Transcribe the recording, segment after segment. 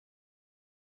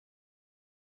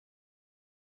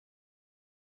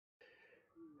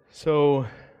So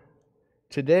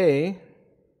today,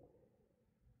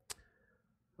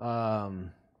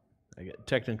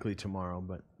 technically tomorrow,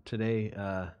 but today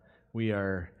we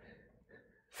are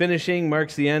finishing,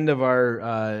 marks the end of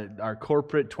our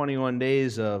corporate 21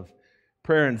 days of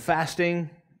prayer and fasting.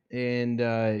 And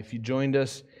if you joined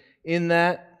us in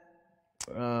that,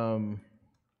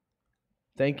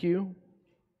 thank you.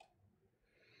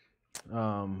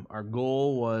 Our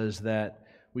goal was that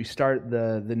we start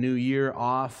the new year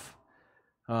off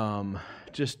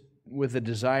just with a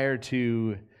desire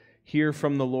to hear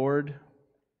from the Lord,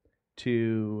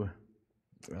 to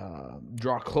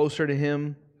draw closer to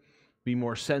Him, be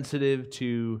more sensitive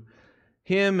to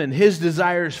Him and His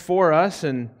desires for us.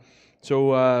 And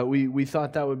so we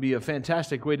thought that would be a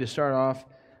fantastic way to start off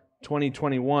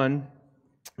 2021.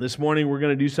 This morning we're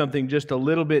going to do something just a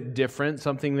little bit different,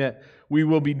 something that we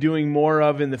will be doing more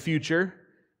of in the future,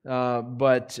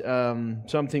 but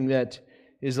something that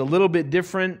is a little bit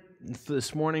different.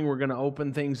 This morning we're going to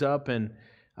open things up and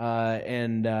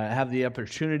have the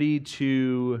opportunity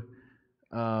to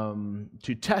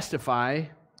testify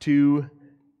to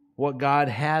what God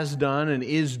has done and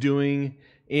is doing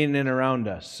in and around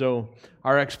us. So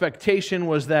our expectation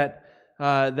was that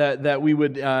we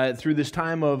would, through this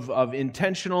time of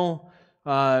intentional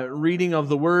reading of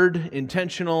the Word,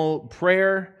 intentional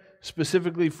prayer,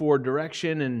 specifically for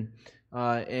direction,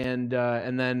 and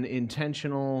then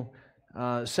intentional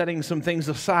setting some things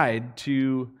aside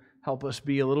to help us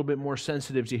be a little bit more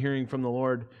sensitive to hearing from the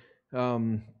Lord.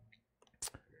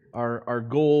 Our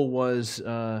goal was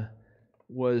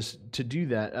to do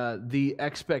that. The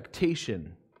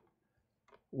expectation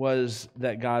was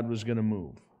that God was going to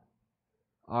move.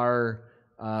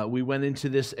 We went into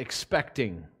this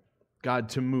expecting God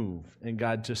to move and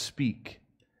God to speak,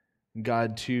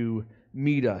 God to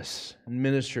meet us and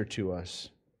minister to us.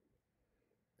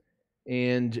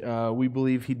 And we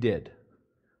believe He did.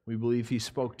 We believe He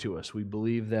spoke to us. We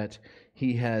believe that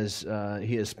He has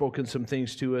spoken some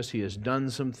things to us. He has done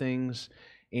some things.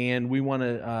 And we want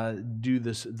to do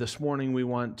this morning. We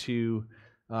want to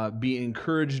be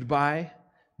encouraged by,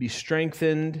 be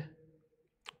strengthened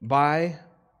by,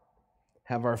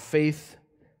 have our faith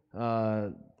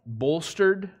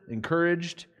bolstered,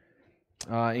 encouraged,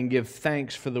 and give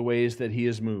thanks for the ways that He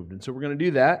has moved. And so we're going to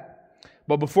do that.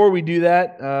 But before we do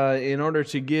that, in order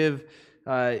to give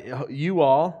you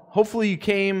all, hopefully you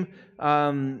came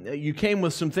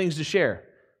with some things to share.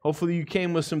 Hopefully you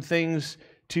came with some things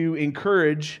to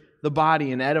encourage the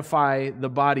body and edify the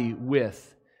body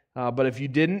with. But if you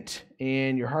didn't,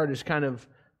 and your heart is kind of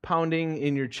pounding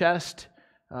in your chest,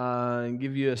 and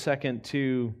give you a second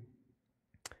to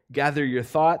gather your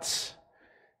thoughts,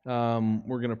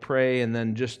 we're going to pray and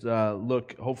then just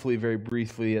look, hopefully very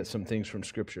briefly, at some things from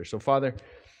Scripture. So, Father,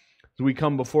 as we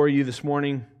come before you this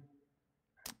morning,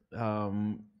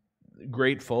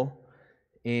 grateful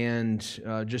and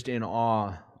just in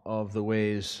awe of the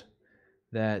ways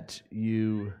that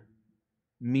you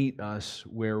meet us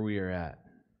where we are at.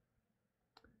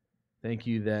 Thank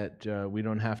you that we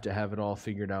don't have to have it all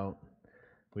figured out.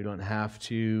 We don't have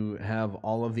to have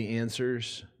all of the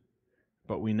answers,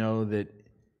 but we know that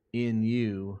in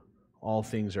you all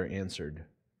things are answered.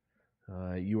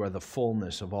 You are the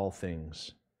fullness of all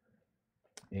things.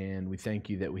 And we thank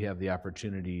you that we have the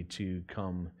opportunity to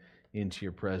come into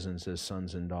your presence as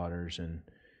sons and daughters, and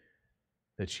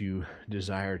that you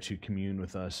desire to commune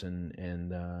with us and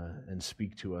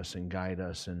speak to us and guide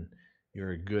us. And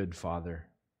you're a good Father.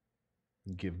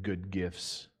 You give good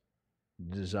gifts.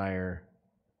 You desire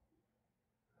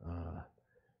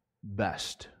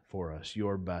best for us,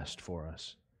 your best for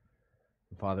us.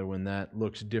 Father, when that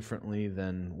looks differently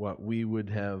than what we would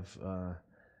have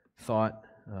thought,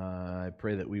 I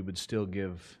pray that we would still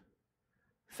give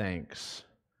thanks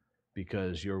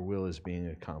because your will is being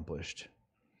accomplished.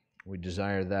 We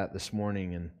desire that this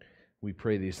morning, and we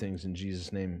pray these things in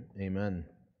Jesus' name. Amen.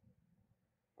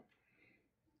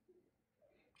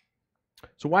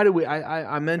 So why do we,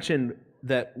 I mentioned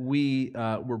that we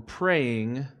were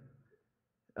praying,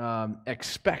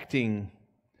 expecting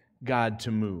God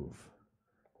to move.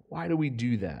 Why do we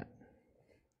do that?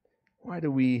 Why do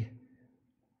we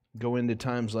go into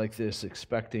times like this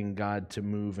expecting God to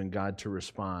move and God to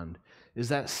respond? Is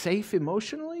that safe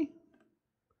emotionally?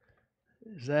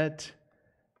 Is that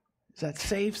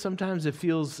safe? Sometimes it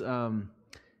feels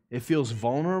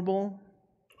vulnerable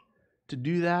to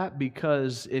do that,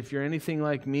 because if you're anything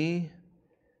like me,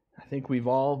 I think we've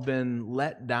all been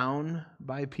let down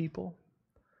by people.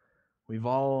 We've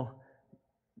all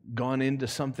gone into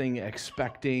something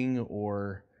expecting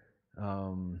or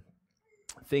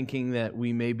thinking that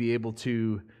we may be able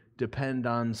to depend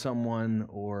on someone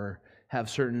or have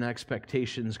certain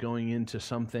expectations going into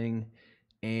something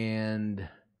and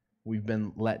we've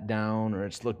been let down or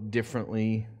it's looked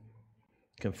differently.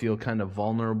 It can feel kind of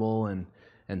vulnerable and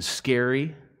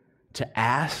scary to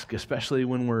ask, especially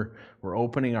when we're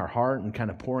opening our heart and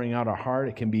kind of pouring out our heart.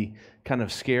 It can be kind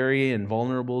of scary and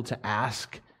vulnerable to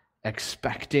ask,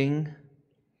 expecting.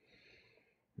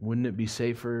 Wouldn't it be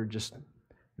safer just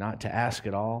not to ask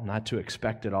at all, not to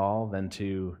expect at all, than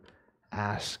to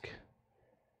ask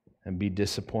and be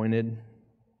disappointed?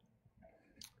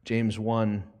 James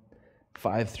 1,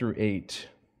 5 through 8.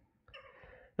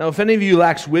 Now, if any of you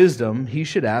lacks wisdom, he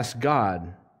should ask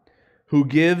God, who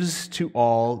gives to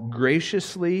all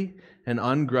graciously and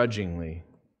ungrudgingly,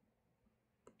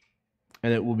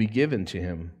 and it will be given to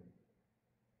him.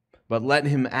 But let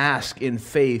him ask in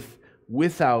faith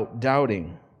without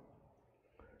doubting.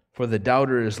 For the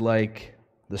doubter is like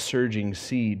the surging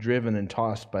sea, driven and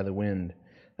tossed by the wind.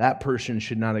 That person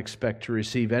should not expect to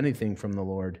receive anything from the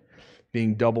Lord,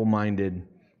 being double-minded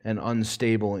and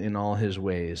unstable in all his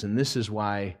ways. And this is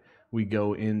why we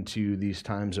go into these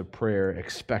times of prayer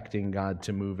expecting God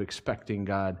to move, expecting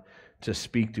God to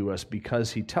speak to us,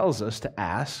 because he tells us to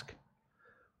ask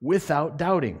without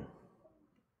doubting.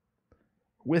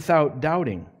 Without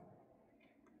doubting.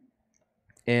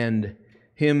 And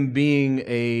him being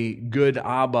a good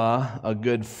Abba, a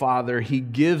good Father, he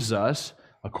gives us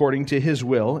according to his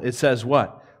will. It says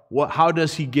what? How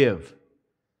does he give?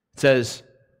 It says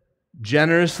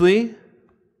generously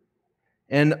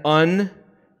and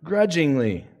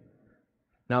ungrudgingly.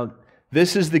 Now,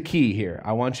 this is the key here.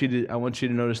 I want you to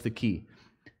notice the key.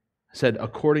 It said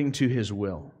according to his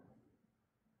will.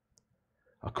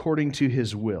 According to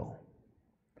his will.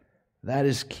 That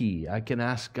is key. I can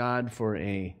ask God for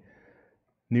a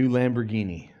new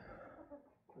Lamborghini.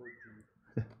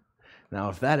 Now,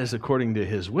 if that is according to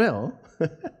his will,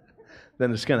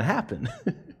 then it's going to happen.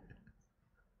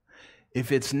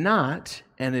 If it's not,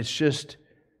 and it's just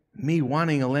me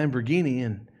wanting a Lamborghini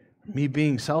and me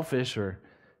being selfish or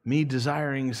me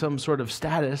desiring some sort of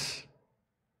status,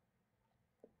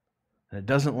 and it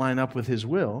doesn't line up with his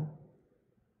will,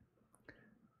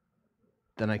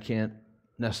 then I can't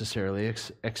necessarily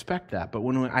expect that. But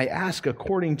when I ask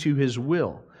according to his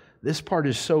will, this part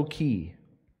is so key.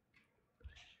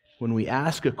 When we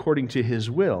ask according to his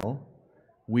will,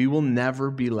 we will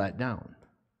never be let down.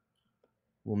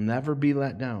 We'll never be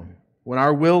let down. When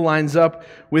our will lines up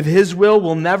with his will,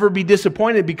 we'll never be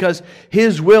disappointed because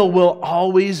his will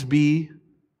always be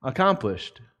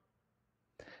accomplished.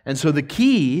 And so the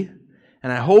key,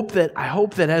 and I hope that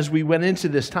as we went into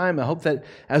this time, I hope that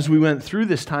as we went through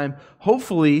this time,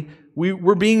 hopefully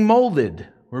we're being molded.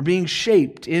 We're being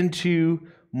shaped into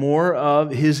more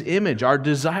of his image. Our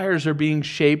desires are being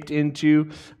shaped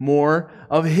into more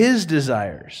of his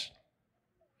desires.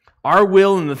 Our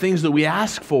will and the things that we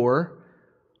ask for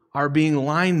are being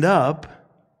lined up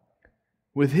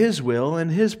with his will and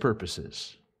his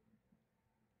purposes.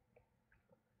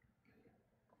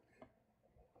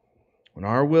 When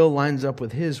our will lines up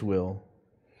with his will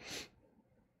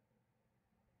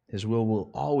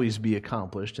will always be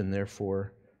accomplished, and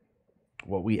therefore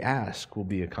what we ask will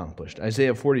be accomplished.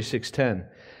 Isaiah 46:10.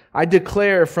 I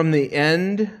declare from the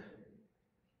end.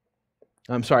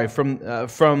 From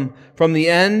the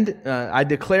end. I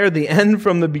declare the end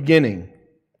from the beginning,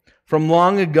 from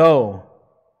long ago,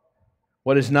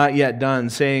 what is not yet done,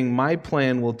 saying, my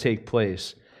plan will take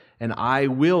place, and I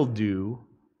will do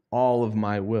all of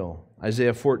my will.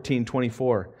 Isaiah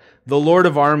 14:24. The Lord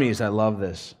of armies. I love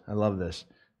this.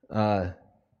 I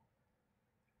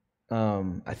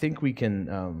think we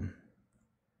can.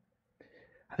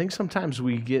 I think sometimes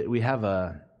we have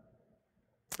a,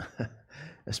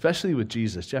 especially with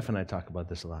Jesus. Jeff and I talk about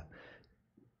this a lot.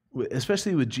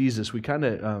 Especially with Jesus, we kind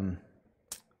of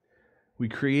we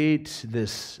create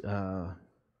this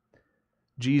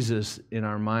Jesus in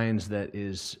our minds that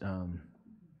is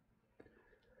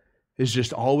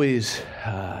just always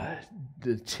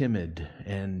timid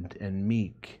and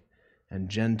meek and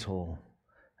gentle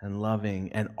and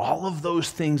loving, and all of those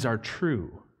things are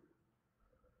true.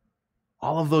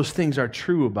 All of those things are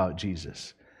true about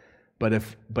Jesus. But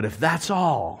if that's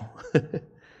all,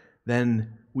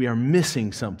 then we are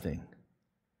missing something.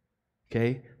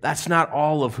 Okay? That's not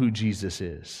all of who Jesus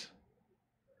is.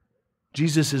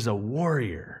 Jesus is a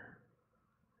warrior.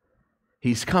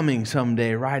 He's coming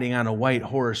someday riding on a white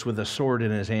horse with a sword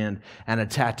in his hand and a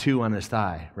tattoo on his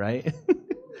thigh, right?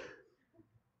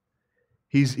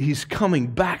 He's coming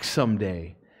back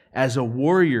someday as a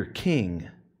warrior king.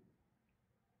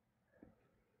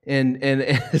 And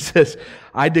it says,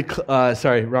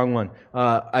 sorry, wrong one.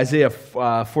 Isaiah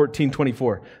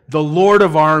 14:24. The Lord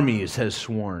of armies has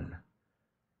sworn.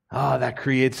 That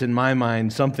creates in my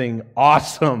mind something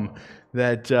awesome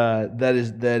that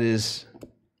is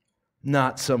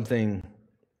not something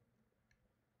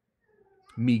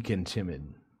meek and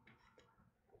timid.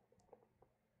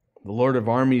 The Lord of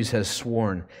armies has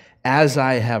sworn, as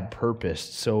I have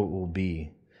purposed, so it will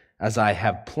be. As I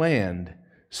have planned,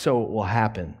 so it will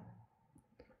happen.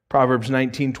 Proverbs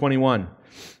 19:21.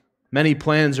 Many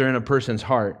plans are in a person's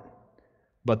heart,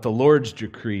 but the Lord's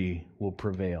decree will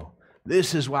prevail.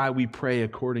 This is why we pray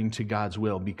according to God's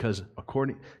will, because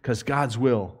God's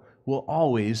will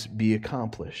always be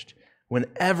accomplished.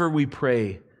 Whenever we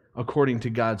pray according to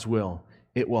God's will,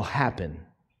 it will happen.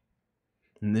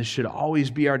 And this should always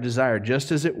be our desire,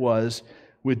 just as it was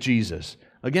with Jesus.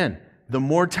 Again, the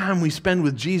more time we spend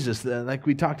with Jesus, like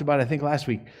we talked about, I think, last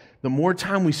week, the more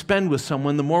time we spend with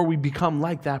someone, the more we become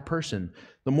like that person.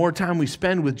 The more time we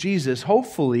spend with Jesus,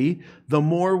 hopefully, the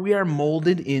more we are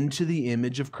molded into the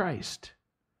image of Christ.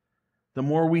 The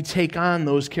more we take on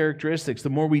those characteristics, the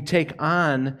more we take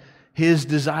on His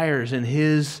desires and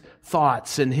His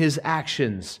thoughts and His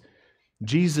actions.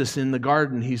 Jesus in the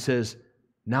garden, He says,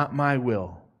 not my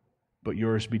will, but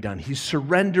yours be done. He's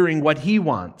surrendering what He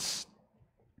wants,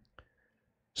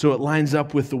 so it lines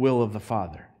up with the will of the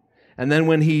Father. And then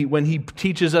when he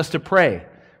teaches us to pray,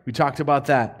 we talked about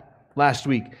that last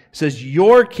week. It says,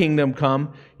 your kingdom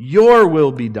come, your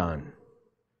will be done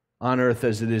on earth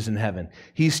as it is in heaven.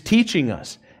 He's teaching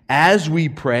us as we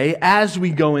pray, as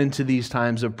we go into these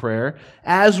times of prayer,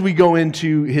 as we go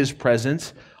into His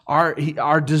presence,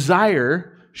 our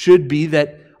desire should be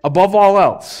that above all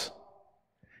else.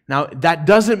 Now, that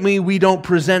doesn't mean we don't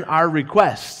present our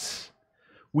requests.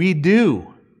 We do.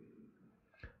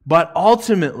 But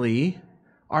ultimately,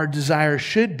 our desire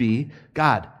should be,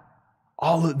 God,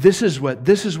 this is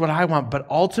what I want, but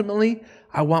ultimately,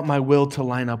 I want my will to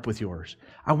line up with yours.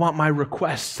 I want my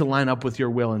requests to line up with your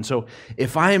will. And so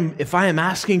if I am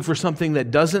asking for something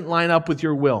that doesn't line up with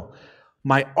your will,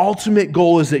 my ultimate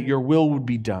goal is that your will would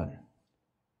be done.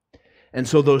 And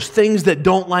so those things that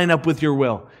don't line up with your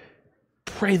will,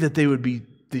 pray that they would be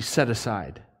set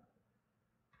aside.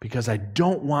 Because I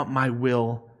don't want my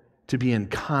will to be in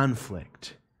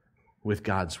conflict with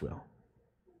God's will.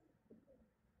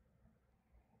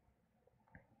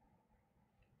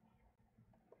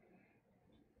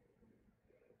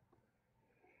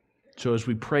 So as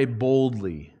we pray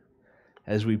boldly,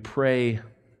 as we pray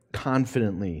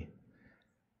confidently,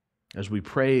 as we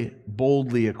pray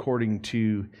boldly according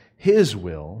to His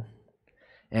will,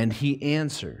 and He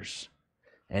answers,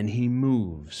 and He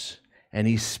moves, and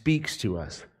He speaks to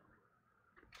us,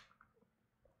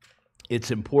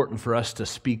 it's important for us to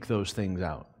speak those things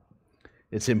out.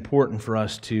 It's important for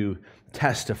us to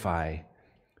testify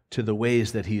to the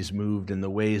ways that He's moved and the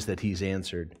ways that He's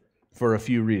answered for a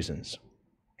few reasons.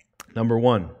 Number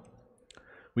one,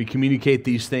 we communicate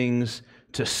these things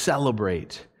to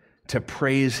celebrate, to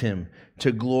praise Him,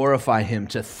 to glorify Him,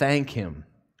 to thank Him.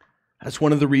 That's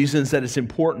one of the reasons that it's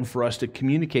important for us to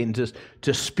communicate and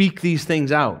to speak these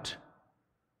things out.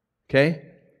 Okay?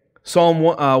 Psalm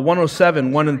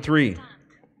 107, 1 and 3.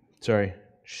 Sorry,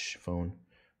 phone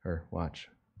or watch.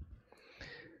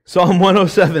 Psalm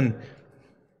 107,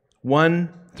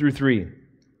 1 through 3.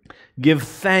 Give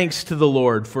thanks to the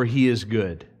Lord, for He is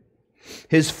good.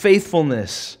 His faithful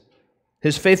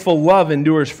love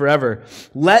endures forever.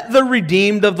 Let the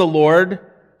redeemed of the Lord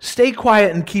stay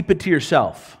quiet and keep it to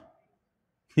yourself.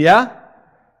 Yeah?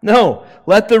 No.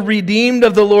 Let the redeemed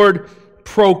of the Lord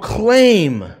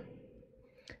proclaim.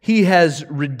 He has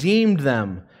redeemed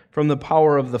them from the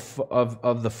power of the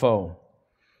foe,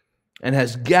 and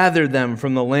has gathered them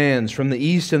from the lands, from the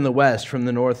east and the west, from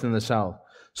the north and the south.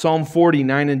 Psalm 40,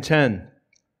 9 and 10.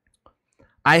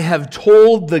 I have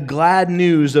told the glad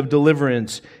news of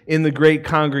deliverance in the great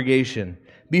congregation.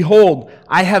 Behold,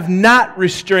 I have not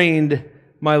restrained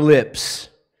my lips.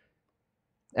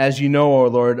 As you know, O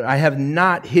Lord, I have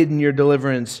not hidden your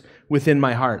deliverance within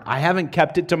my heart. I haven't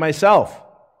kept it to myself.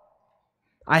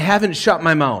 I haven't shut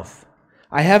my mouth.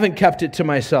 I haven't kept it to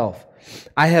myself.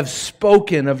 I have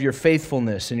spoken of your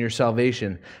faithfulness and your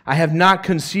salvation. I have not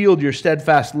concealed your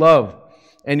steadfast love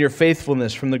and your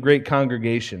faithfulness from the great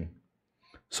congregation.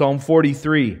 Psalm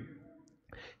 43,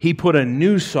 He put a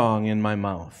new song in my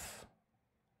mouth.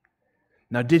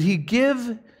 Now, did He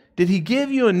give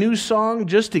you a new song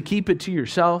just to keep it to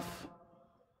yourself?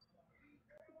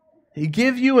 He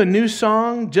give you a new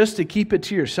song just to keep it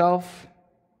to yourself?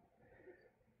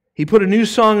 He put a new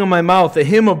song in my mouth, a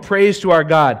hymn of praise to our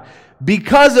God.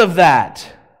 Because of that,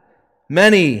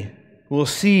 Many will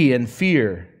see and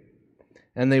fear,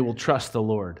 and they will trust the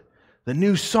Lord. The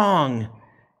new song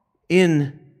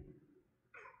in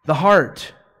the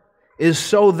heart is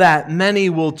so that many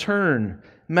will turn,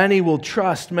 many will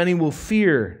trust, many will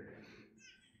fear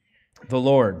the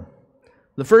Lord.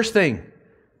 The first thing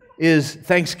is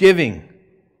thanksgiving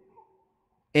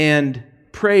and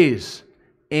praise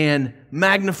and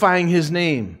magnifying His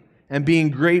name and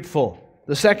being grateful.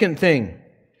 The second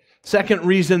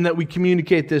reason that we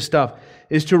communicate this stuff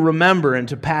is to remember and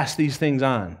to pass these things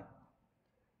on.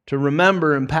 To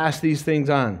remember and pass these things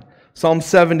on. Psalm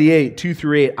 78,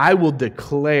 2-8, I will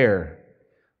declare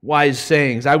wise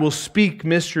sayings. I will speak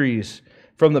mysteries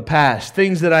from the past,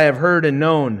 things that I have heard and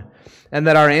known, and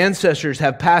that our ancestors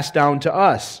have passed down to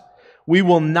us. We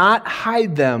will not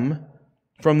hide them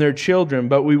from their children,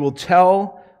 but we will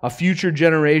tell a future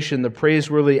generation the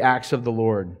praiseworthy acts of the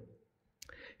Lord.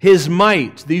 His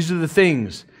might, these are the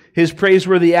things, His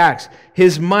praiseworthy acts,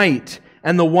 His might,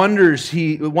 and the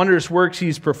wondrous works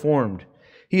He's performed.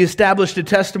 He established a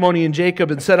testimony in Jacob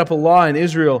and set up a law in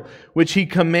Israel, which He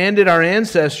commanded our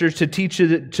ancestors to teach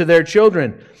it to their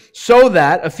children, so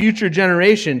that a future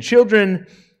generation, children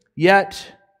yet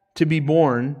to be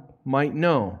born, might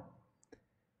know.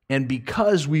 And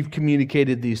because we've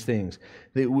communicated these things,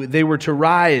 they were to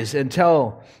rise and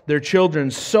tell their children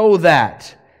so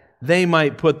that they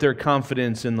might put their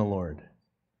confidence in the Lord.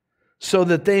 So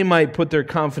that they might put their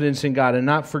confidence in God and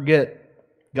not forget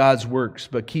God's works,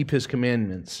 but keep His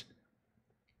commandments.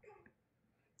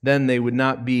 Then they would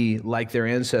not be like their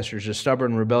ancestors, a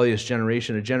stubborn, rebellious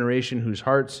generation, a generation whose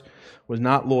hearts was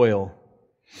not loyal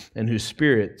and whose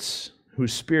spirit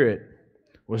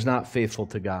was not faithful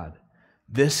to God.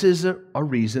 This is a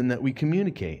reason that we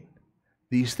communicate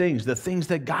these things, the things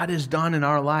that God has done in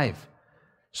our life,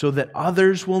 so that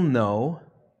others will know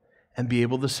and be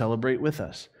able to celebrate with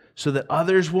us, so that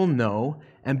others will know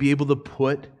and be able to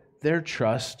put their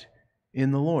trust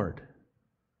in the Lord.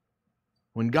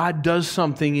 When God does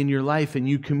something in your life and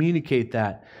you communicate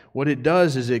that, what it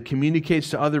does is it communicates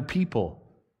to other people,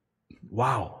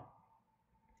 wow,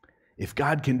 if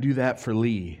God can do that for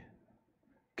Lee,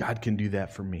 God can do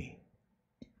that for me.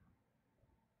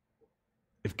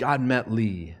 If God met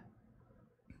Lee,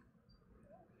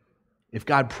 if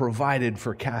God provided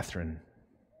for Catherine,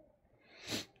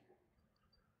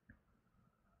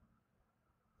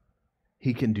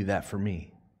 He can do that for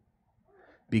me.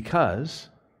 Because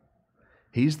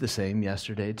He's the same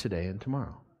yesterday, today, and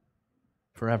tomorrow.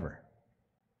 Forever.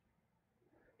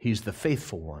 He's the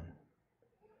faithful one.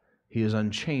 He is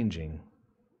unchanging.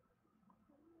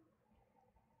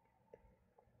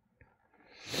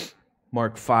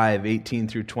 Mark 5,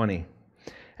 18-20.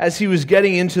 As he was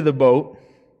getting into the boat,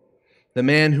 the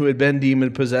man who had been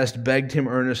demon-possessed begged him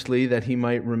earnestly that he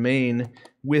might remain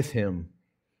with him.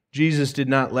 Jesus did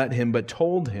not let him, but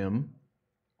told him,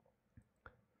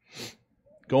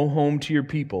 go home to your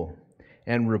people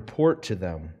and report to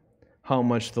them how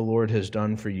much the Lord has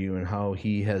done for you and how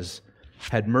He has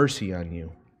had mercy on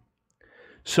you.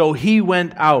 So he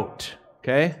went out,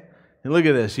 okay? And look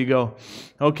at this. You go,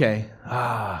 okay,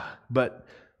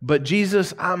 but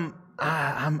Jesus, I'm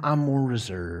more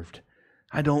reserved.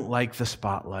 I don't like the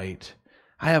spotlight.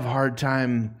 I have a hard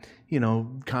time,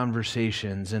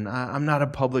 conversations, and I'm not a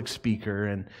public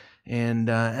speaker,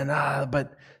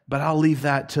 but I'll leave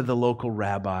that to the local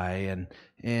rabbi,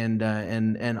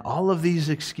 and all of these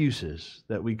excuses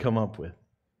that we come up with.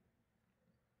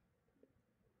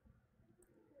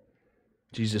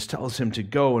 Jesus tells him to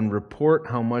go and report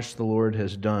how much the Lord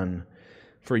has done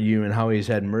for you and how He's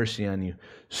had mercy on you.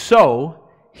 So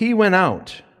he went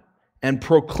out and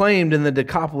proclaimed in the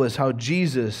Decapolis how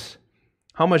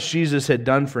much Jesus had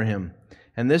done for him.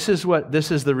 And this is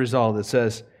the result. It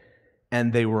says,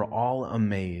 and they were all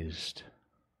amazed.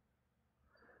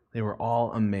 They were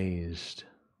all amazed.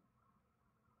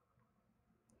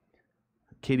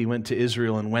 Katie went to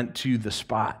Israel and went to the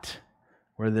spot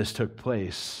where this took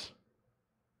place.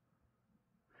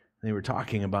 They were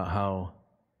talking about how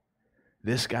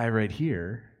this guy right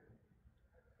here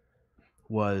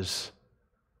was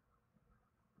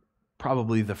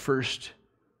probably the first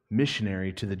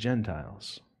missionary to the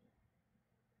Gentiles.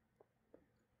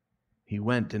 He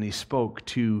went and he spoke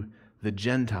to the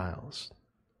Gentiles.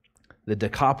 The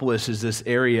Decapolis is this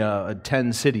area of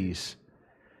 10 cities.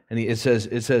 And it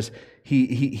says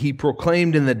he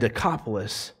proclaimed in the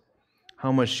Decapolis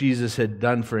how much Jesus had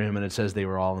done for him, and it says they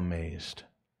were all amazed.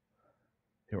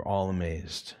 They were all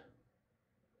amazed.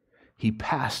 He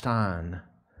passed on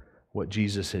what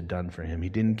Jesus had done for him. He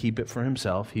didn't keep it for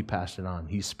himself. He passed it on.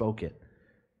 He spoke it.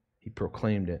 He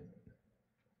proclaimed it.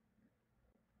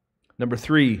 Number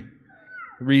 3,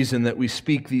 reason that we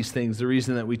speak these things, the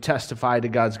reason that we testify to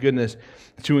God's goodness,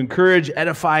 to encourage,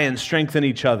 edify, and strengthen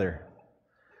each other.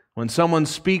 When someone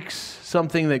speaks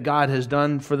something that God has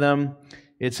done for them,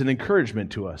 it's an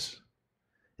encouragement to us.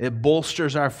 It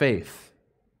bolsters our faith.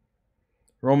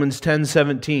 Romans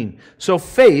 10:17. So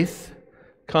faith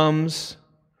comes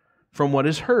from what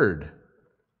is heard.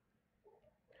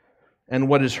 And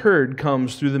what is heard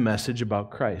comes through the message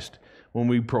about Christ. When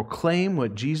we proclaim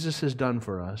what Jesus has done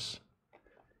for us,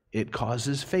 it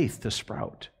causes faith to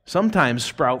sprout. Sometimes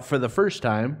sprout for the first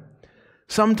time.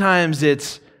 Sometimes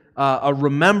it's a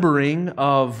remembering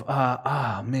of,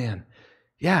 man,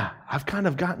 yeah, I've kind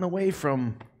of gotten away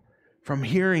from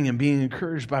hearing and being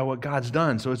encouraged by what God's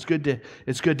done. So it's good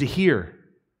to hear.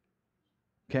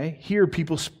 Okay? Hear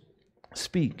people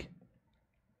speak.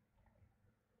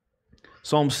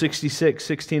 Psalm 66,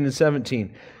 16 and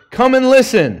 17. Come and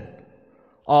listen,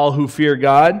 all who fear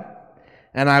God,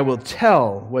 and I will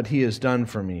tell what He has done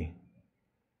for me.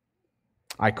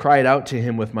 I cried out to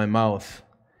Him with my mouth,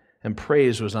 and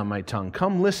praise was on my tongue.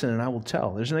 Come listen, and I will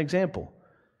tell. There's an example.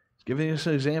 It's giving us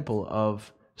an example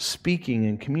of speaking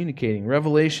and communicating.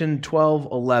 Revelation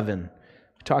 12:11.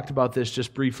 We talked about this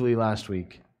just briefly last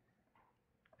week.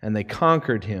 And they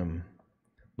conquered Him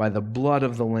by the blood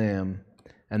of the Lamb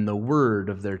and the word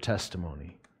of their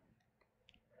testimony.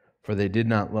 For they did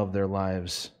not love their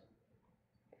lives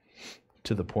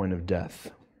to the point of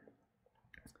death.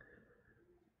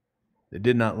 They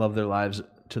did not love their lives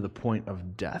to the point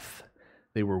of death.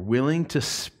 They were willing to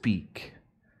speak.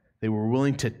 They were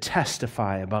willing to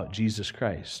testify about Jesus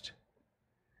Christ,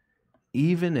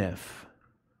 even if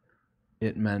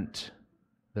it meant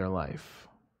their life.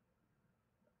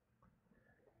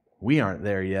 We aren't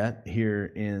there yet here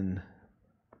in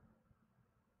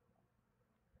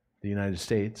the United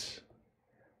States.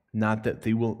 Not that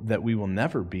we will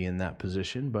never be in that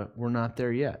position, but we're not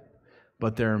there yet.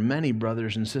 But there are many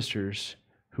brothers and sisters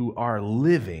who are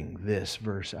living this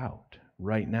verse out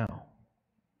right now.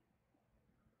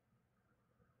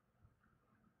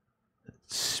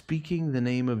 Speaking the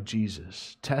name of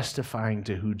Jesus, testifying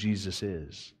to who Jesus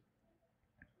is,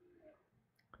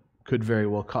 could very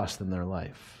well cost them their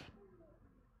life.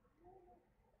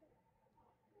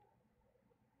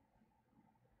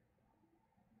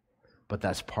 But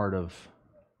that's part of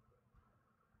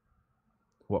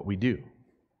what we do.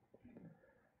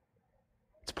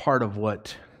 It's part of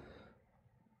what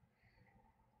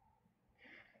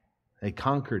they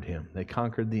conquered Him. They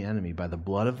conquered the enemy by the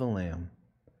blood of the Lamb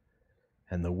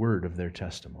and the word of their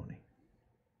testimony.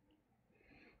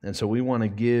 And so we want to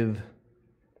give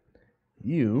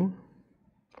you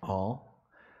all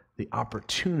the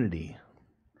opportunity,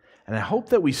 and I hope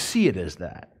that we see it as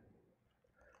that.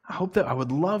 I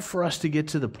would love for us to get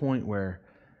to the point where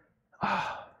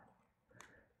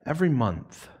every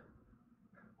month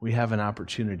we have an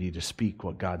opportunity to speak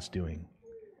what God's doing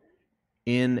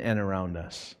in and around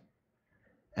us.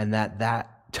 And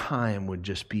that time would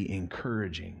just be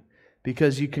encouraging.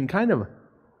 Because we can kind of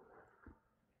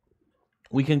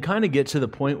get to the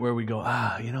point where we go,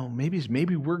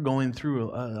 maybe we're going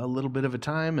through a little bit of a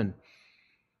time, and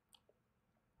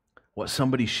what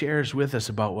somebody shares with us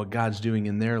about what God's doing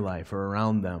in their life or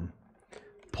around them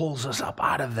pulls us up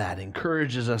out of that,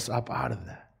 encourages us up out of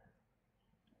that.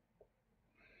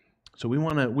 So we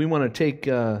want to take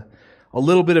a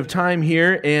little bit of time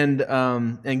here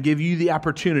and give you the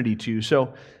opportunity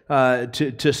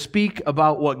to speak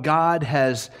about what God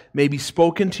has maybe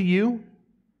spoken to you,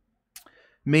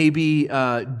 maybe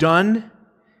done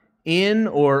in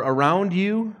or around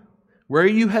you, where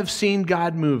you have seen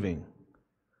God moving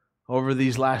over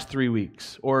these last 3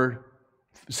 weeks or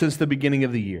since the beginning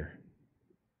of the year.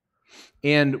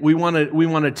 And we want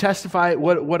to testify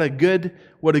what a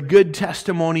good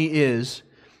testimony is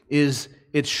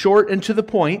it's short and to the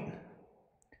point,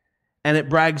 and it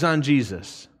brags on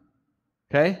Jesus.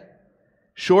 Okay?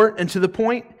 Short and to the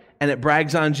point, and it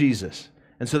brags on Jesus.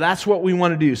 And so that's what we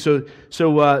want to do.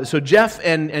 So Jeff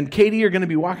and Katie are going to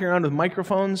be walking around with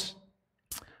microphones.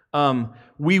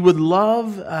 We would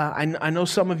love, I know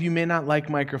some of you may not like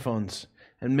microphones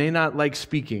and may not like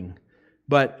speaking,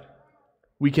 but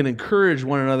we can encourage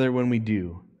one another when we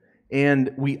do.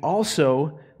 And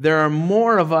there are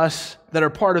more of us that are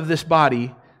part of this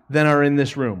body than are in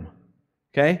this room.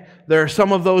 Okay? There are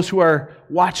some of those who are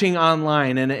watching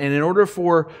online, and in order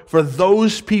for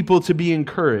those people to be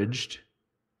encouraged,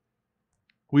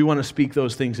 we want to speak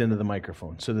those things into the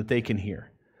microphone so that they can hear.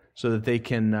 So that they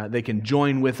can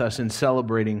join with us in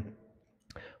celebrating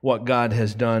what God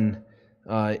has done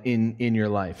in your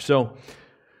life. So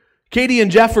Katie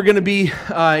and Jeff are going to be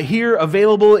here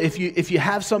available. If you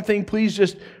have something, please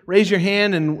just raise your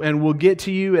hand and we'll get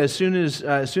to you as soon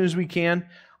as we can.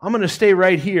 I'm going to stay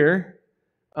right here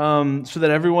so that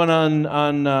everyone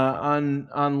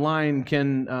online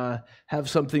can have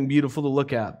something beautiful to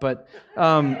look at. But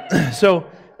I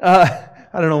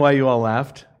don't know why you all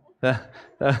laughed. That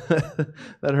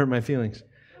hurt my feelings.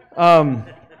 I'm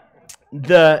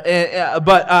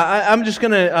just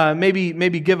going to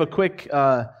maybe give a quick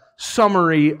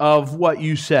summary of what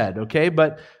you said, okay?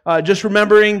 But just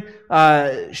remembering,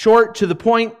 short, to the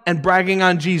point, and bragging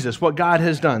on Jesus, what God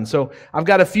has done. So I've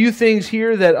got a few things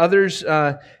here that others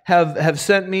have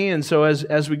sent me, and so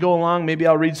as we go along, maybe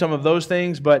I'll read some of those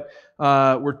things, but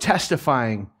we're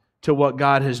testifying to what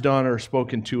God has done or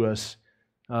spoken to us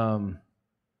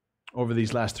over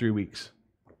these last 3 weeks.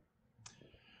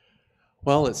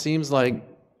 Well, it seems like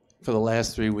for the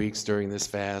last 3 weeks during this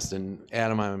fast, and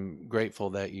Adam, I'm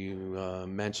grateful that you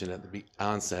mentioned at the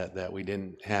onset that we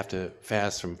didn't have to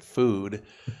fast from food.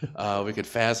 We could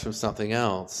fast from something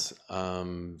else.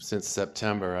 Since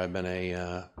September, I've been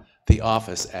a The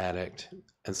Office addict,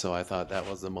 and so I thought that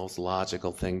was the most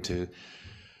logical thing to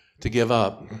give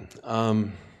up. But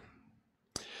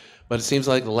it seems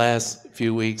like the last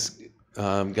few weeks,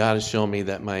 God has shown me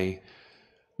that my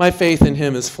faith in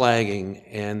Him is flagging,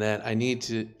 and that I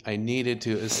needed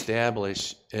to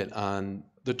establish it on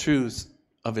the truths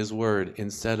of His Word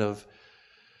instead of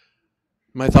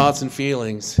my thoughts and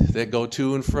feelings that go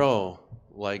to and fro,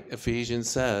 like Ephesians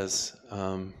says.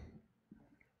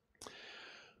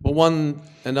 But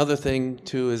another thing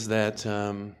too is that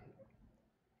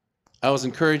I was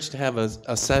encouraged to have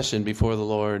a session before the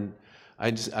Lord.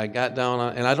 I got down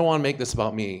on, and I don't want to make this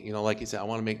about me, like you said, I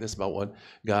want to make this about what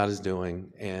God is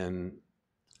doing. And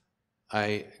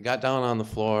I got down on the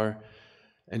floor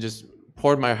and just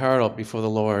poured my heart out before the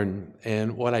Lord.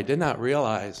 And what I did not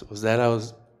realize was that I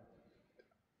was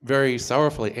very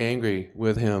sorrowfully angry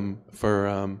with Him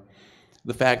for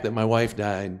the fact that my wife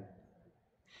died.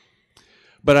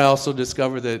 But I also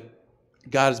discovered that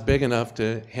God is big enough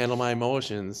to handle my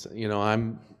emotions.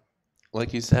 I'm,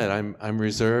 like you said, I'm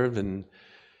reserved and,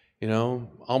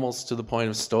 almost to the point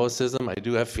of stoicism. I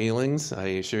do have feelings, I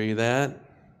assure you that.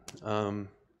 And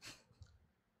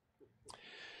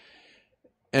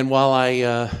while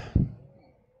I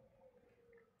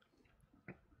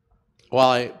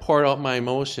poured out my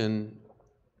emotion,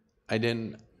 I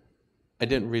didn't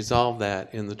resolve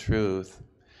that in the truth.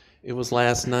 It was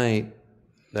last night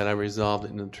that I resolved it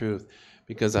in the truth,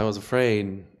 because I was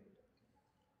afraid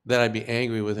that I'd be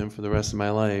angry with Him for the rest of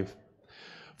my life.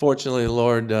 Fortunately, the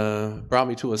Lord brought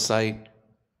me to a site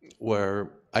where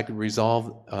I could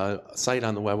resolve, a site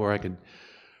on the web where I could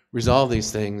resolve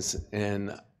these things,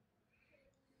 and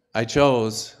I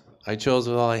chose with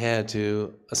all I had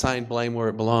to assign blame where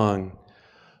it belonged,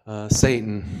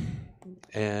 Satan,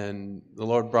 and the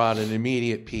Lord brought an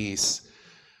immediate peace.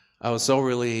 I was so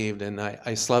relieved, and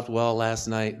I slept well last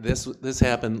night. This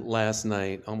happened last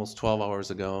night, almost 12 hours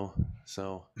ago.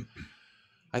 So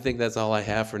I think that's all I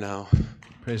have for now.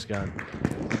 Praise God.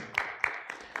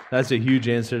 That's a huge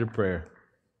answer to prayer.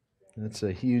 That's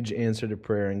a huge answer to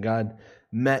prayer, and God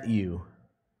met you.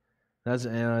 That's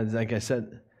like I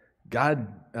said, God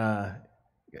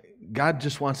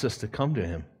just wants us to come to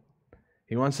Him.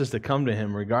 He wants us to come to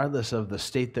Him regardless of the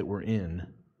state that we're in.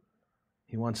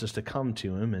 He wants us to come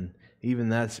to Him, and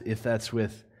even if that's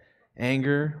with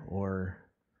anger or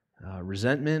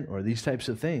resentment or these types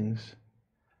of things,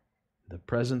 the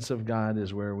presence of God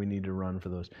is where we need to run for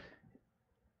those.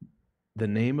 The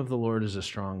name of the Lord is a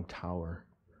strong tower.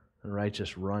 The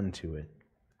righteous run to it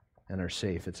and are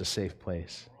safe. It's a safe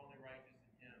place. We're only righteous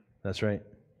in Him. That's right.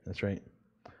 That's right.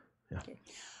 Yeah. Okay.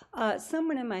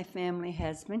 Someone in my family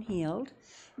has been healed,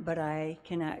 but I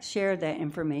cannot share that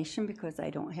information because I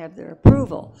don't have their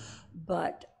approval.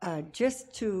 But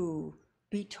just to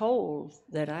be told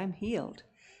that I'm healed,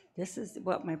 this is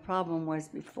what my problem was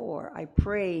before. I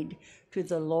prayed to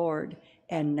the Lord,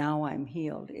 and now I'm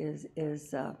healed. Is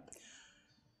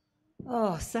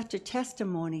such a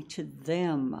testimony to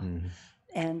them. Mm-hmm.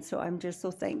 And so I'm just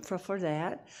so thankful for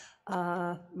that.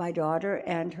 My daughter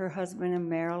and her husband in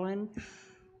Maryland,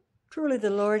 truly the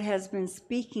Lord has been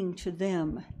speaking to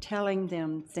them, telling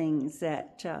them things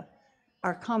that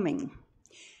are coming,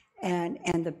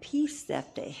 and the peace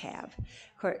that they have.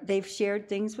 They've shared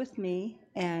things with me,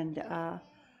 and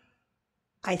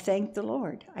I thank the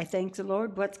Lord. I thank the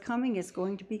Lord. What's coming is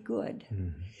going to be good.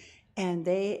 Mm-hmm.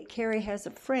 And Carrie has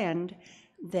a friend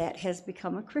that has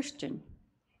become a Christian,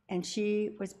 and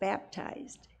she was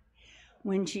baptized.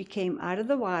 When she came out of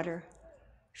the water,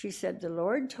 She said the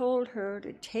Lord told her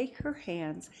to take her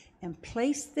hands and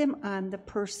place them on the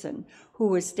person who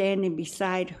was standing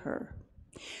beside her,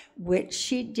 which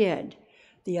she did.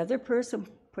 The other person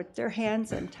put their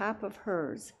hands on top of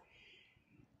hers.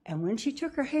 And when she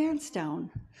took her hands down,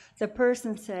 the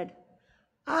person said,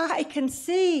 I can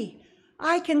see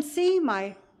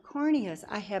my corneas.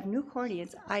 I have new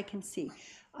corneas, I can see.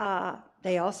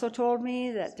 They also told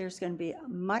me that there's going to be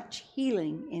much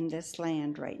healing in this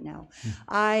land right now.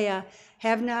 I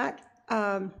have not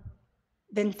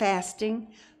been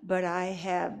fasting, but I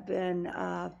have been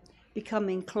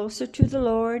becoming closer to the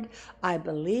Lord. I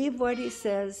believe what he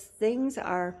says. Things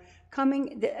are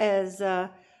coming, as the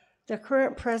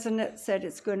current president said,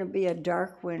 it's going to be a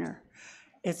dark winter.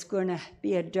 It's going to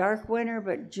be a dark winter,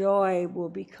 but joy will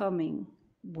be coming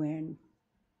when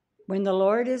the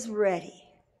Lord is ready.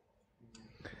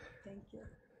 Thank you.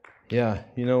 Yeah,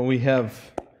 you know, we have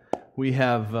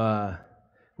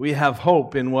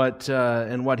hope in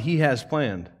what He has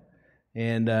planned,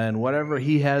 and whatever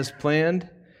He has planned,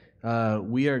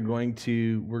 we're going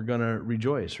to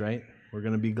rejoice, right? We're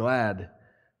going to be glad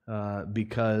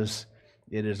because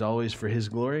it is always for His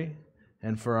glory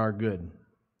and for our good,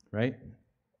 right?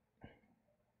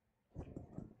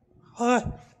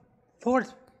 Lord,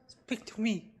 speak to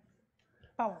me.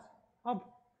 I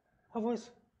was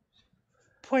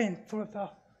praying for the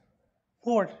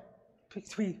Lord, speak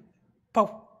to me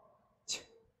about they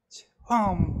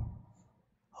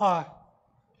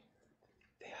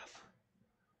have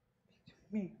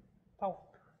me about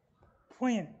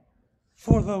praying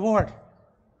for the Lord.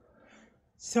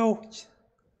 So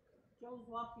Joe's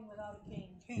walking without a cane.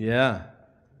 Yeah.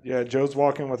 Yeah, Joe's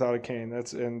walking without a cane.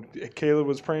 And Caleb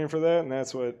was praying for that, and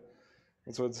that's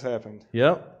what's happened.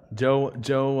 Yep. Joe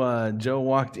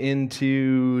walked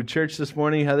into church this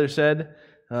morning, Heather said,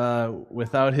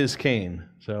 without his cane.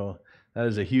 So that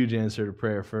is a huge answer to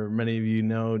prayer. For many of you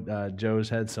know, Joe's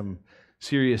had some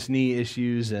serious knee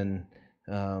issues and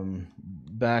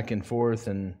back and forth,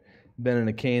 and been in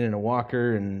a cane and a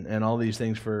walker and all these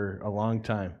things for a long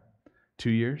time.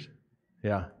 2 years?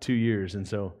 Yeah, 2 years. And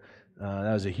so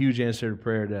that was a huge answer to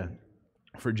prayer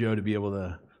for Joe to be able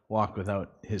to walk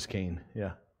without his cane.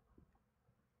 Yeah.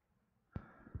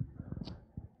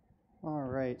 All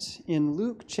right. In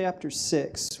Luke chapter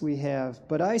 6, we have,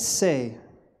 "But I say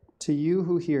to you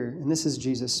who hear," and this is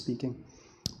Jesus speaking,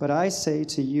 "But I say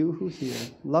to you who hear,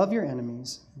 love your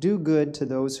enemies, do good to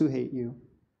those who hate you,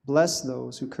 bless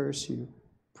those who curse you,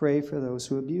 pray for those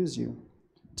who abuse you.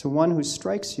 To one who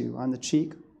strikes you on the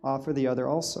cheek, offer the other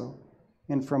also.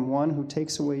 And from one who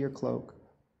takes away your cloak,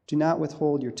 do not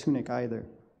withhold your tunic either.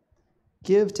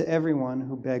 Give to everyone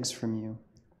who begs from you,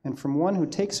 and from one who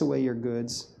takes away your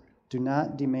goods, do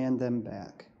not demand them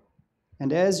back.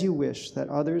 And as you wish that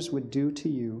others would do to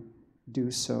you,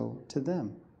 do so to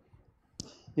them.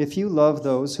 If you love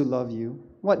those who love you,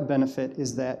 what benefit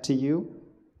is that to you?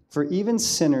 For even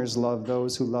sinners love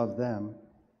those who love them.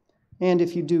 And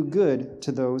if you do good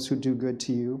to those who do good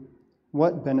to you,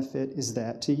 what benefit is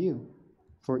that to you?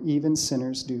 For even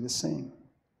sinners do the same.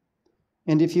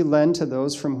 And if you lend to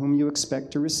those from whom you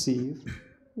expect to receive,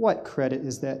 what credit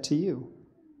is that to you?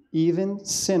 Even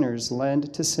sinners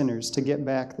lend to sinners to get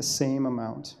back the same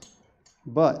amount.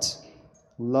 But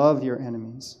love your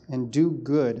enemies and do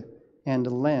good and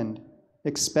lend,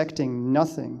 expecting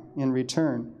nothing in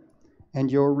return, and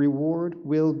your reward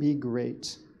will be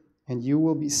great, and you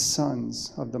will be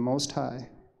sons of the Most High,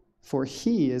 for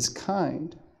He is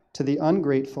kind to the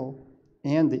ungrateful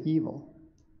and the evil.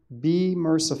 Be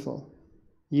merciful,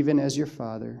 even as your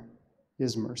Father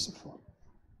is merciful."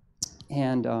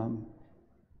 And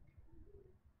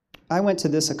I went to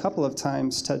this a couple of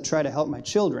times to try to help my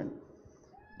children.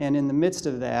 And in the midst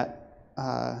of that,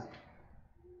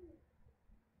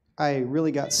 I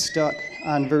really got stuck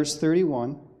on verse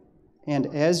 31. "And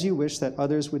as you wish that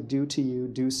others would do to you,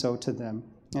 do so to them."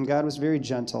 And God was very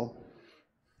gentle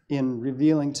in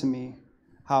revealing to me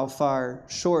how far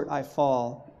short I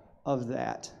fall of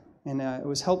that. And it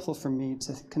was helpful for me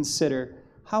to consider,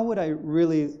 how would I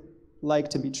really like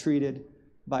to be treated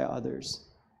by others?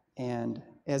 And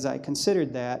as I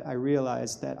considered that, I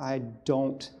realized that I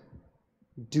don't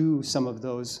do some of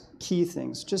those key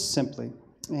things, just simply.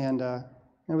 And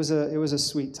it was a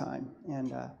sweet time.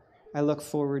 And I look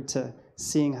forward to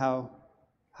seeing how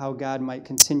God might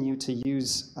continue to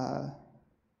use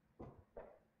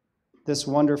this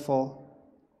wonderful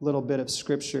little bit of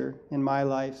Scripture in my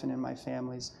life and in my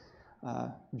family's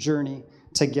journey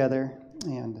together.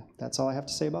 And that's all I have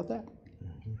to say about that.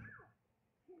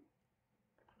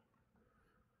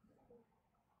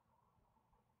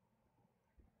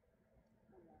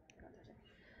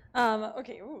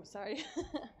 Okay, ooh, sorry.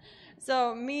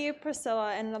 So me,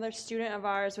 Priscilla, and another student of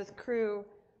ours with crew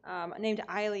named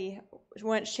Eiley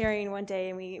went sharing one day,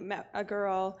 and we met a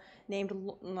girl named,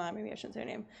 no, maybe I shouldn't say her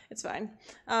name. It's fine.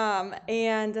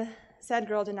 And said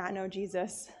girl did not know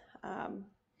Jesus,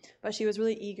 but she was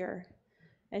really eager,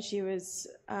 and she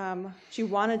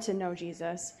wanted to know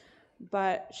Jesus,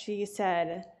 but she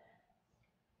said,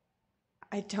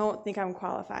 I don't think I'm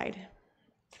qualified.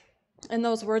 And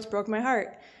those words broke my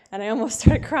heart, and I almost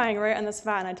started crying right on the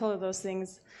spot, and I told her those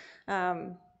things.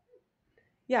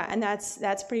 Yeah, and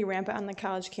that's pretty rampant on the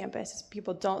college campus.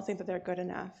 People don't think that they're good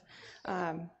enough.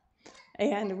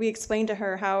 And we explained to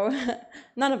her how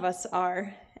none of us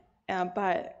are,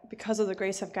 but because of the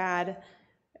grace of God,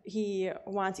 He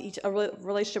wants a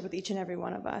relationship with each and every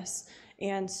one of us.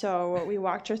 And so we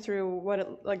walked her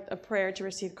through like a prayer to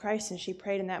receive Christ, and she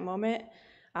prayed in that moment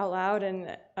out loud,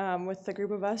 and with the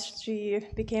group of us, she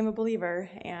became a believer,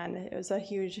 and it was a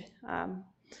huge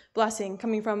blessing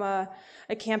coming from a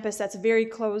campus that's very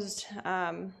closed,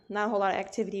 not a whole lot of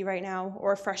activity right now,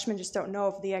 or freshmen just don't know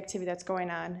of the activity that's going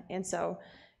on. And so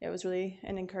it was really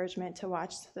an encouragement to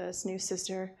watch this new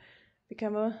sister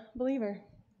become a believer.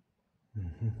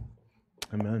 Mm-hmm.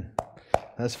 Amen.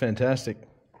 That's fantastic.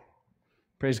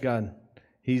 Praise God.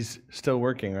 He's still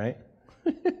working, right?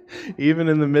 Even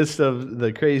in the midst of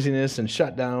the craziness and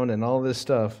shutdown and all this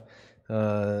stuff,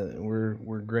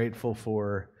 we're grateful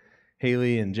for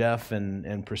Haley and Jeff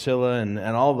and Priscilla and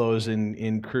all those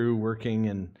in crew working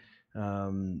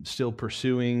and still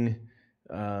pursuing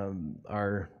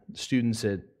our students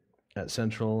at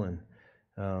Central,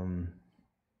 and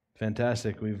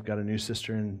fantastic. We've got a new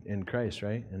sister in Christ,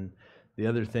 right? And the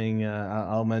other thing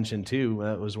I'll mention too,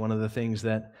 was one of the things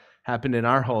that happened in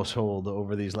our household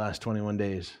over these last 21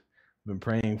 days. We've been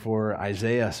praying for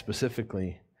Isaiah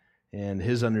specifically and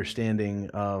his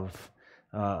understanding of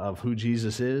who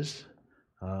Jesus is,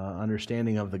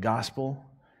 understanding of the gospel,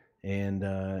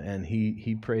 and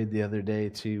he prayed the other day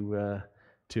to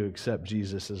accept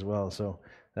Jesus as well. So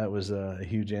that was a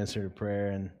huge answer to prayer,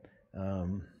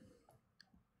 and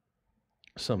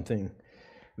something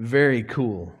very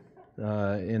cool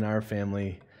in our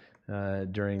family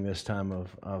during this time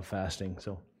of fasting,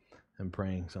 and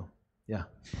praying. So, yeah.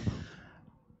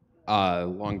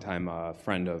 Longtime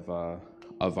friend of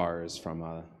ours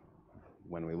from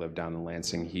when we lived down in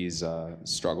Lansing. He's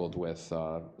struggled with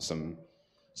some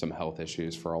health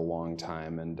issues for a long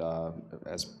time, and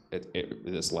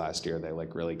this last year they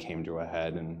really came to a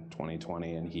head in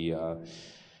 2020, and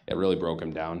it really broke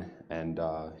him down, and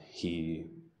he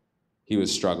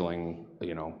was struggling,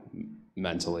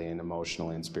 mentally and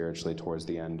emotionally and spiritually towards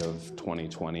the end of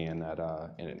 2020, and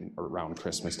around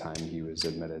Christmas time he was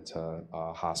admitted to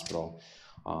a hospital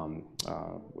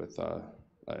with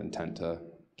intent to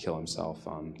kill himself.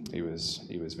 He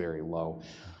was very low.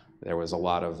 There was a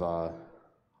lot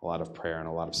of prayer and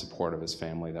a lot of support of his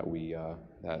family that we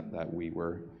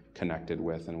were connected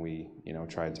with, and we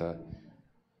tried to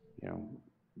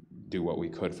do what we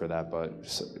could for that.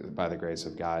 But by the grace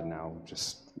of God, now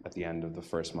just at the end of the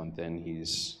first month in,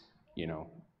 he's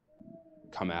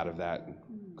come out of that.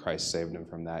 Christ saved him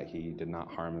from that. He did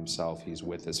not harm himself. He's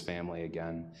with his family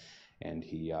again, and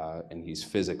he's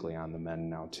physically on the mend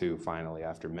now too, finally,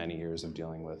 after many years of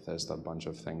dealing with as a bunch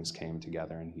of things came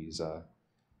together, and he's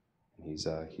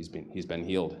been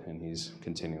healed, and he's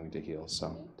continuing to heal.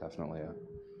 So definitely a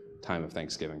time of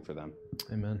thanksgiving for them.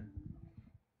 Amen.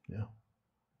 Yeah.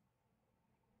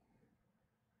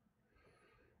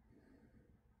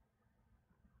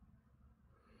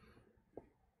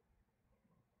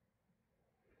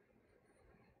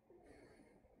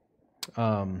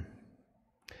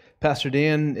 Pastor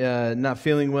Dan, not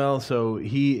feeling well, so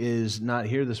he is not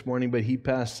here this morning, but he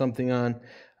passed something on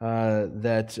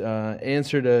that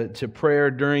answered to prayer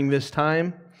during this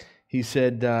time. He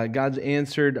said, God's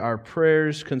answered our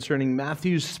prayers concerning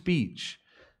Matthew's speech.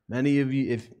 Many of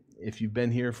you, if you've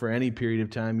been here for any period of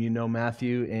time, you know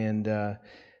Matthew, and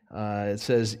it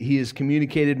says he has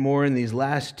communicated more in these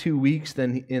last 2 weeks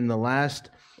than in the last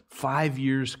 5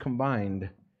 years combined.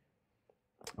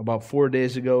 About 4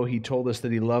 days ago, he told us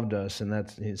that he loved us, and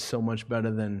that is so much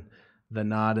better than the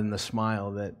nod and the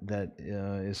smile that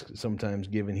is sometimes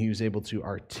given. He was able to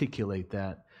articulate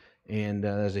that, and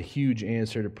as a huge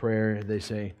answer to prayer, they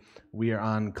say, we are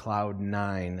on cloud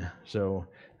 9. So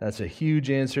that's a huge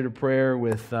answer to prayer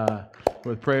with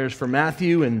prayers for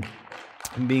Matthew and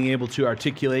being able to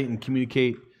articulate and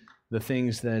communicate the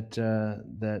things that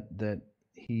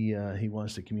he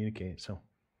wants to communicate. So.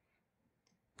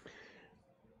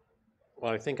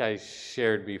 Well, I think I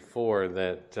shared before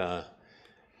that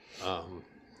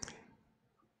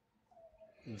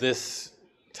this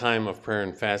time of prayer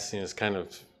and fasting has kind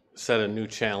of set a new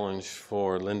challenge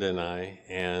for Linda and I,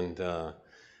 and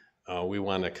we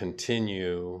want to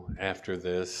continue after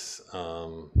this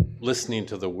listening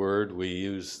to the Word. We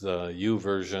use the U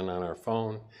version on our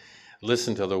phone.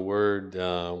 Listen to the Word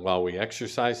while we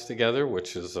exercise together,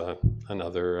 which is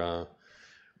another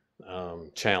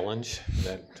challenge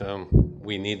that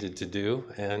we needed to do,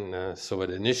 and so it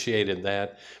initiated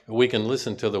that. We can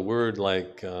listen to the Word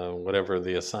like whatever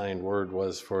the assigned word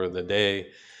was for the day.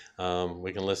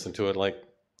 We can listen to it like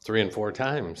 3 and 4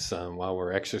 times while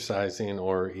we're exercising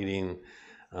or eating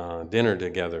dinner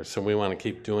together. So we want to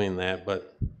keep doing that.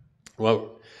 But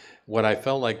what I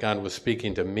felt like God was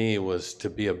speaking to me was to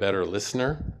be a better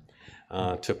listener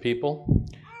to people.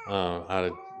 Out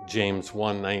of James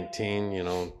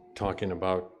 1:19, talking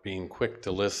about being quick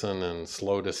to listen and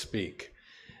slow to speak.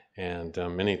 And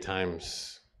many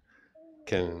times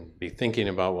can be thinking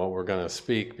about what we're going to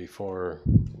speak before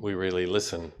we really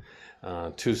listen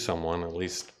to someone, at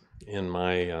least in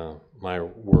my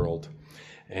world.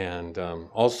 And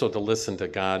also to listen to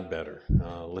God better,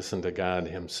 listen to God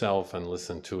himself and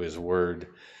listen to his word,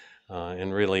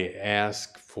 and really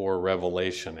ask for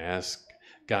revelation. Ask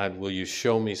God, will you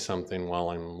show me something while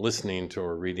I'm listening to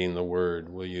or reading the word?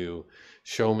 Will you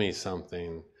show me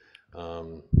something?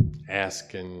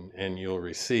 Ask and you'll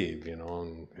receive,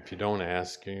 and if you don't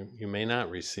ask, you may not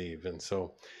receive. And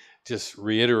so just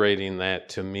reiterating that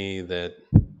to me, that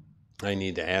I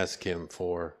need to ask him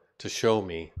to show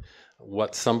me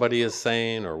what somebody is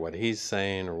saying or what he's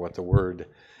saying or what the word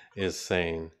is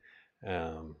saying.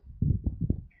 So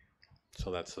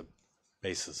that's the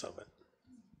basis of it.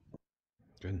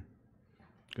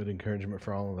 Good encouragement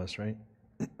for all of us, right?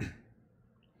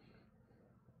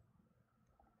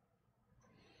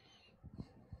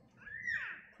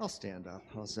 I'll stand up.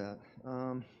 How's that?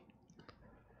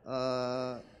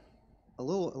 A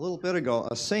little bit ago,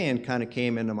 a saying kind of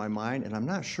came into my mind, and I'm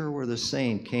not sure where this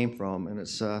saying came from, and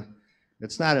it's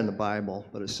not in the Bible,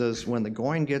 but it says, "When the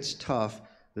going gets tough,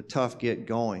 the tough get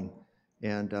going."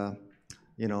 And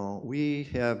we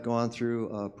have gone through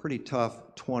a pretty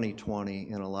tough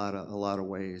 2020 in a lot of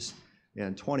ways,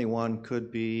 and 21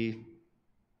 could be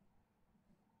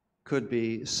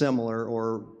similar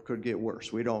or could get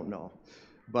worse. We don't know.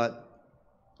 But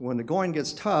when the going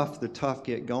gets tough, the tough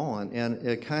get going. And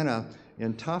it kind of,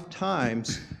 in tough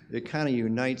times, it kind of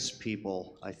unites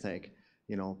people, I think.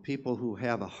 People who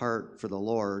have a heart for the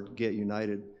Lord get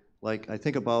united. Like I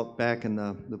think about back in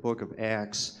the book of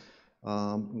Acts,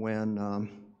 when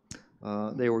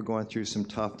they were going through some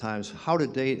tough times. How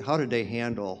did they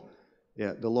handle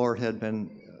it? The Lord had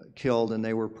been killed and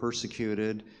they were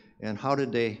persecuted. And how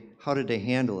did they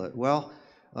handle it? Well,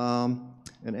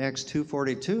 in Acts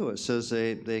 2:42, it says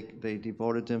they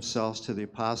devoted themselves to the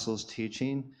apostles'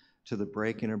 teaching, to the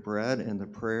breaking of bread, and the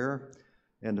prayer,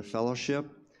 and the fellowship.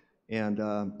 And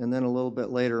then a little bit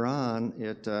later on,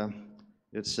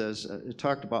 it says it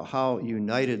talked about how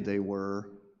united they were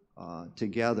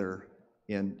together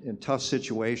in tough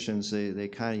situations. They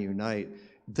kind of unite.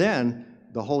 Then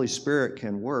the Holy Spirit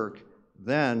can work.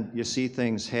 Then you see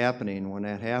things happening when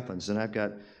that happens. And I've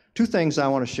got 2 things I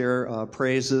want to share,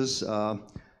 praises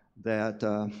that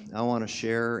I want to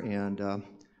share, and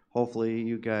hopefully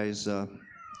you guys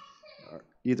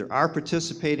either are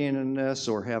participating in this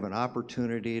or have an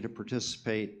opportunity to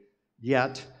participate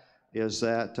yet, is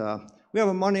that we have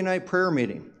a Monday night prayer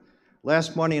meeting.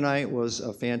 Last Monday night was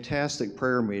a fantastic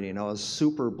prayer meeting. I was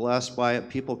super blessed by it.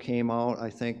 People came out, I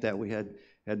think, that we had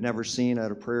never seen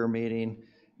at a prayer meeting.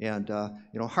 And,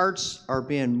 hearts are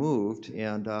being moved,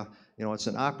 and, it's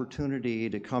an opportunity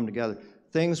to come together.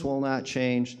 Things will not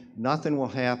change. Nothing will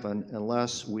happen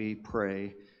unless we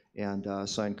pray. And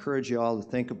so I encourage you all to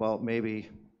think about maybe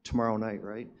tomorrow night,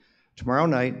 right? Tomorrow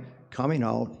night, coming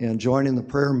out and joining the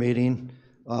prayer meeting,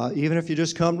 even if you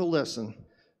just come to listen.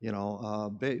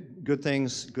 Good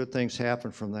things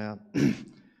happen from that.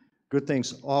 Good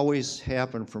things always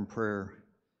happen from prayer.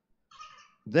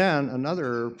 Then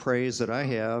another praise that I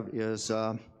have is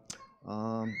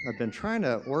I've been trying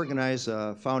to organize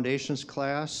a foundations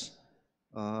class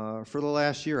for the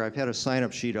last year. I've had a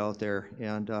sign-up sheet out there,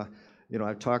 and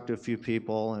I've talked to a few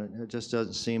people, and it just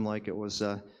doesn't seem like it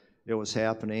was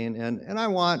happening. And I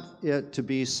want it to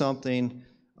be something.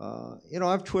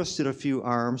 I've twisted a few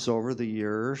arms over the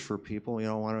years for people.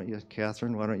 Why don't you,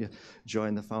 Catherine? Why don't you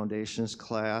join the foundations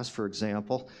class, for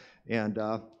example? And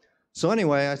so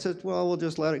anyway, I said, well, we'll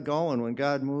just let it go, and when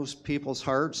God moves people's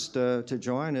hearts to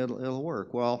join, it'll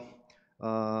work. Well,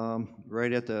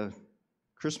 right at the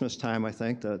Christmas time, I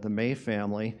think, the May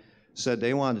family said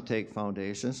they wanted to take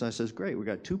foundations. And I says, great, we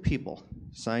got 2 people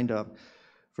signed up.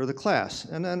 for the class.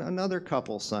 And then another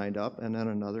couple signed up, and then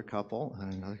another couple,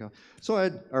 and another couple.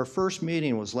 So our first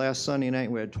meeting was last Sunday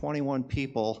night. We had 21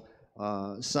 people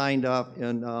signed up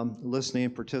and listening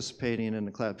and participating in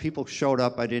the class. People showed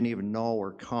up I didn't even know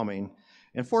were coming.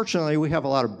 And fortunately, we have a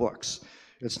lot of books.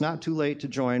 It's not too late to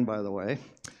join, by the way.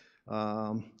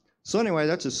 So anyway,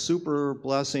 that's a super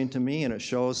blessing to me, and it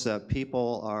shows that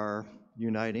people are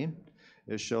uniting.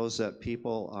 It shows that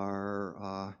people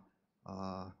are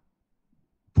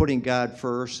putting God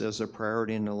first as a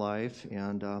priority in their life,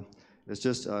 and it's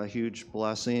just a huge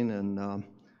blessing, and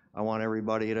I want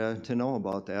everybody to know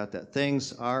about that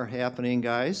things are happening,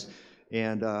 guys,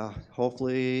 and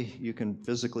hopefully you can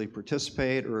physically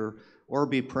participate or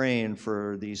be praying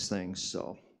for these things.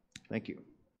 So, thank you.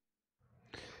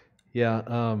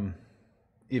 Yeah,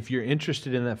 if you're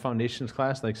interested in that foundations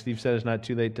class, like Steve said, it's not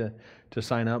too late to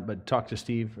sign up, but talk to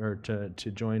Steve, or to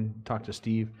join, talk to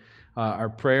Steve. Our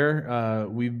prayer,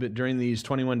 we've been, during these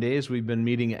 21 days, we've been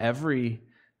meeting every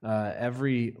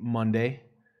Monday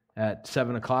at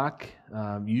 7 o'clock.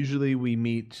 Usually we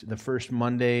meet the first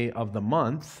Monday of the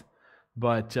month,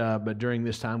 but during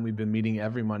this time we've been meeting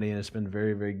every Monday, and it's been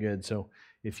very, very good. So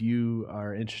if you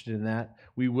are interested in that,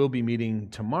 we will be meeting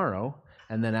tomorrow,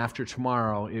 and then after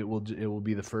tomorrow it will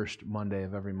be the first Monday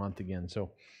of every month again.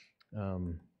 So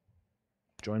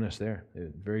join us there.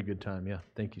 Very good time. Yeah,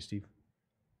 thank you, Steve.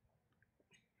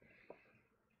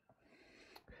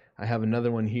 I have another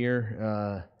one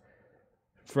here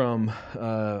from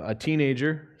a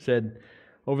teenager. Said,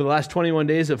 over the last 21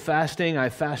 days of fasting, I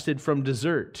fasted from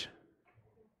dessert.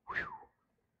 Whew,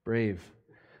 brave.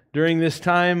 During this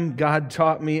time, God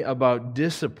taught me about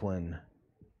discipline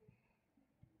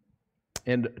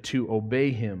and to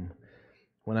obey Him.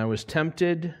 When I was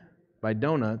tempted by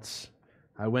donuts,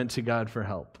 I went to God for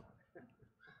help.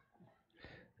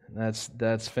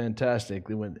 That's fantastic.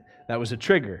 That was a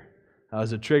trigger. That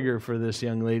was a trigger for this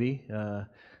young lady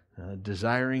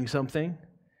desiring something,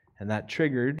 and that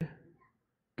triggered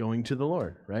going to the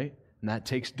Lord, right? And that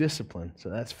takes discipline. So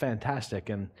that's fantastic.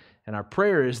 And our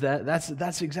prayer is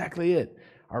that's exactly it.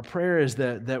 Our prayer is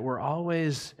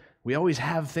that we always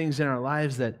have things in our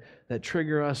lives that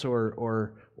trigger us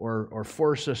or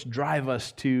force us, drive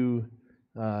us to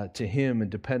Him and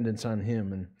dependence on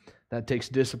Him. And that takes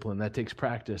discipline. That takes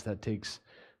practice. That takes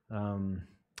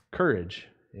courage.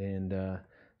 And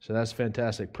so that's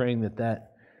fantastic. Praying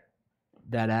that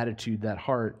attitude, that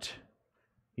heart,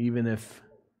 even if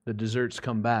the desserts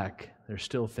come back, there's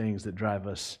still things that drive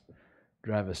us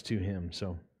to Him.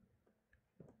 So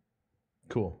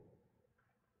cool.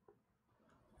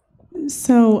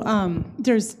 So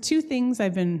there's two things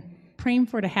I've been praying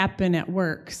for to happen at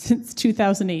work since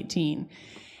 2018.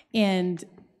 And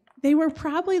they were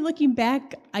probably, looking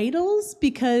back, idols,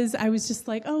 because I was just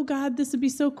like, oh God, this would be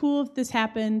so cool if this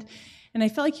happened. And I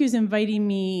felt like He was inviting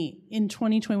me in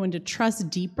 2021 to trust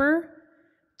deeper,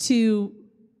 to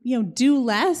do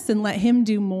less and let Him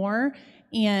do more,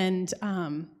 and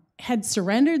had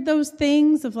surrendered those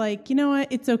things of like, you know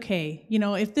what, it's okay.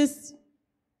 If this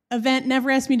event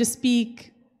never asked me to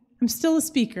speak, I'm still a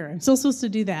speaker. I'm still supposed to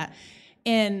do that.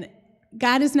 And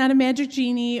God is not a magic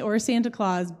genie or a Santa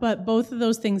Claus, but both of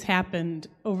those things happened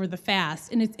over the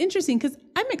fast. And it's interesting because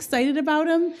I'm excited about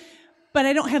them, but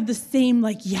I don't have the same,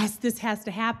 like, yes, this has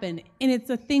to happen. And it's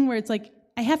a thing where it's like,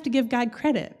 I have to give God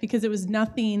credit because it was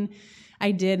nothing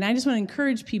I did. And I just want to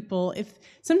encourage people, if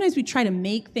sometimes we try to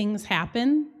make things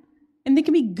happen, and they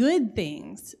can be good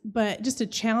things, but just a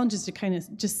challenge is to kind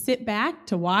of just sit back,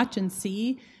 to watch and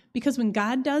see, because when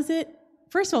God does it,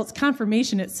 first of all, it's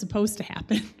confirmation it's supposed to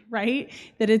happen, right?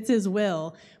 That it's His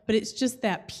will. But it's just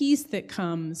that peace that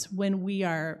comes when we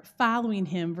are following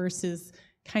Him versus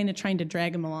kind of trying to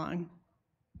drag Him along.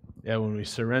 Yeah, when we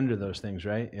surrender those things,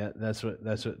 right? Yeah, that's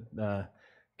what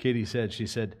Katie said. She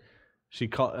said she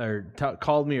called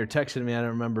me or texted me. I don't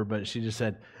remember, but she just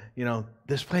said,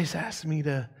 this place asked me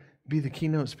to be the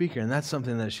keynote speaker, and that's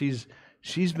something that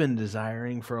she's been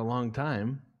desiring for a long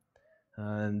time,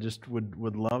 and just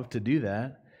would love to do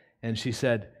that. And she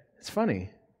said, it's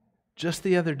funny, just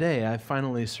the other day I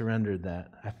finally surrendered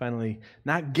that. I finally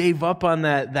not gave up on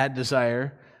that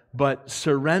desire, but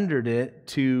surrendered it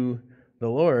to the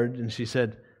Lord. And she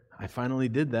said, I finally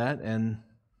did that, and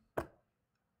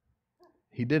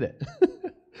He did it.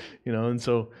 And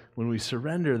so when we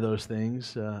surrender those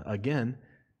things, again,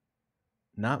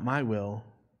 not my will,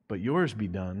 but yours be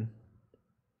done,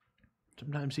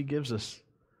 sometimes He gives us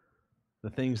the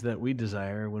things that we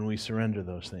desire when we surrender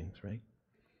those things, right?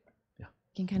 Yeah.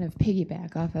 Can kind of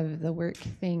piggyback off of the work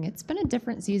thing. It's been a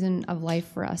different season of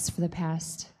life for us for the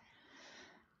past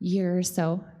year or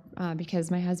so,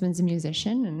 because my husband's a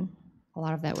musician, and a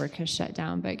lot of that work has shut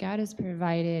down. But God has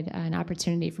provided an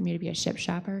opportunity for me to be a ship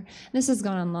shopper. This has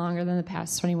gone on longer than the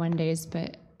past 21 days,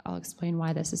 but I'll explain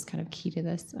why this is kind of key to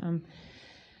this.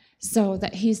 So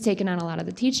that he's taken on a lot of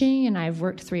the teaching, and I've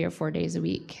worked 3 or 4 days a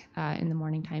week in the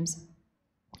morning times,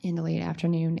 in the late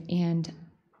afternoon, and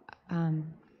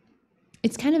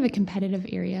it's kind of a competitive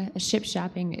area. A ship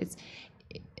shopping is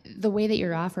the way that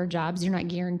you're offered jobs. You're not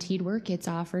guaranteed work. It's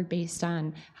offered based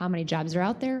on how many jobs are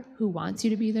out there, who wants you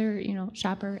to be their,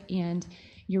 shopper, and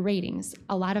your ratings.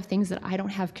 A lot of things that I don't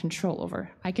have control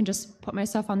over. I can just put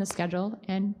myself on the schedule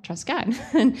and trust God.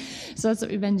 And so that's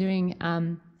what we've been doing.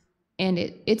 And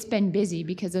it's been busy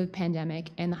because of the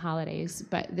pandemic and the holidays.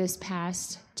 But this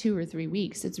past 2 or 3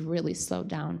 weeks, it's really slowed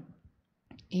down.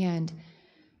 And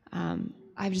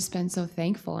I've just been so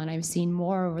thankful, and I've seen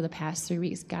more over the past 3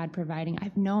 weeks, God providing.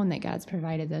 I've known that God's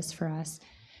provided this for us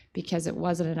because it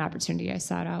wasn't an opportunity I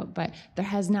sought out, but there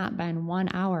has not been 1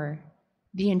 hour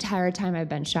the entire time I've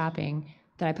been shopping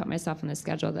that I put myself on the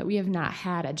schedule that we have not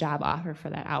had a job offer for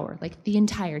that hour, like the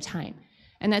entire time.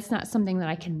 And that's not something that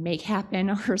I can make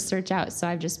happen or search out, so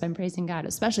I've just been praising God,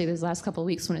 especially these last couple of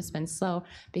weeks when it's been slow,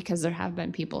 because there have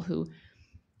been people who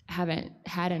haven't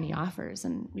had any offers,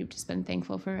 and we've just been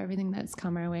thankful for everything that's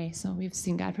come our way. So we've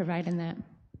seen God provide in that.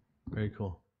 Very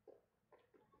cool.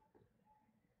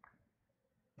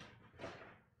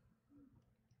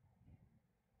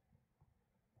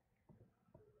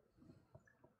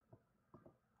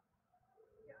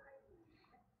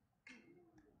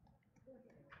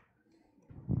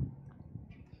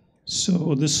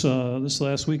 So this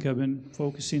last week I've been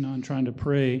focusing on trying to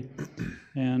pray,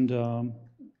 and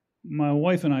my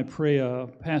wife and I pray a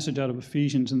passage out of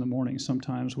Ephesians in the morning.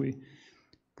 Sometimes we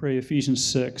pray Ephesians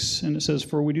 6, and it says,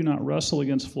 "For we do not wrestle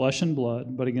against flesh and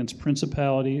blood, but against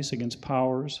principalities, against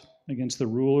powers, against the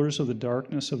rulers of the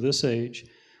darkness of this age,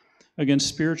 against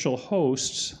spiritual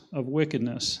hosts of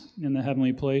wickedness in the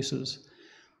heavenly places."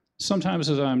 Sometimes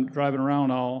as I'm driving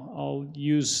around, I'll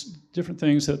use different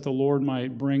things that the Lord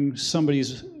might bring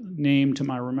somebody's name to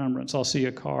my remembrance. I'll see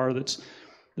a car that's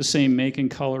the same make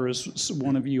and color as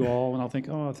one of you all, and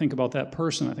I'll think about that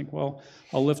person. I think, well,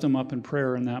 I'll lift them up in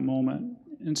prayer in that moment.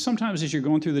 And sometimes as you're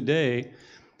going through the day,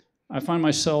 I find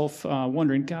myself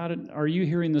wondering, God, are you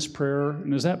hearing this prayer?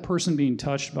 And is that person being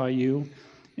touched by you?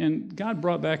 And God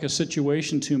brought back a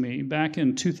situation to me. Back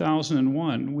in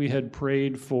 2001, we had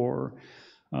prayed for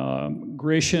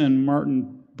Gracia and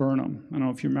Martin Burnham. I don't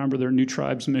know if you remember, they're New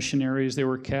Tribes missionaries. They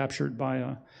were captured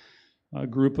by a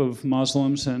group of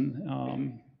Muslims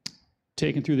and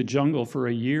taken through the jungle for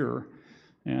a year.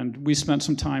 And we spent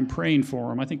some time praying for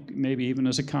them. I think maybe even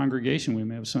as a congregation, we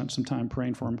may have spent some time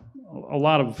praying for them. A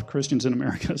lot of Christians in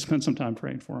America have spent some time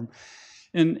praying for them.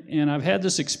 And I've had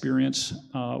this experience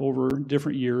over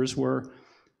different years where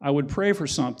I would pray for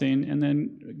something, and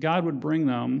then God would bring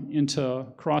them into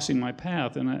crossing my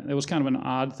path. And it was kind of an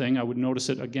odd thing. I would notice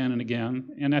it again and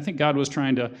again. And I think God was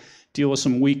trying to deal with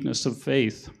some weakness of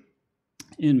faith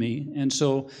in me. And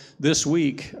so this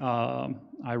week,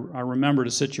 I remembered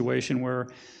a situation where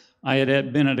I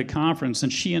had been at a conference,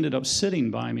 and she ended up sitting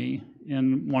by me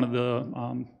in one of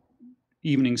the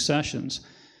evening sessions.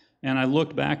 And I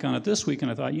looked back on it this week,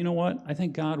 and I thought, you know what? I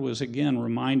think God was, again,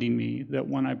 reminding me that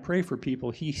when I pray for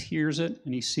people, he hears it,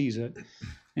 and he sees it,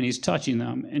 and he's touching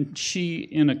them. And she,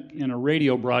 in a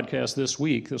radio broadcast this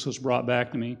week, this was brought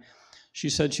back to me, she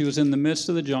said she was in the midst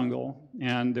of the jungle,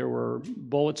 and there were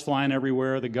bullets flying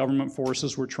everywhere. The government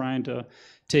forces were trying to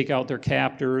take out their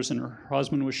captors, and her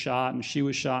husband was shot, and she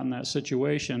was shot in that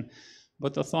situation.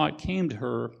 But the thought came to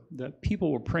her that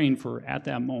people were praying for her at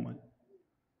that moment.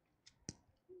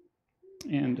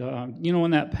 And,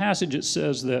 in that passage it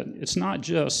says that it's not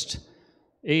just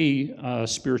a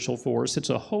spiritual force, it's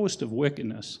a host of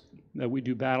wickedness that we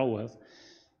do battle with.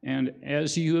 And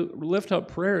as you lift up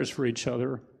prayers for each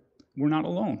other, we're not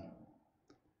alone.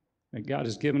 That God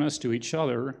has given us to each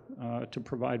other to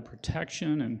provide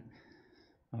protection, and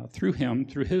through Him,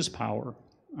 through His power,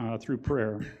 through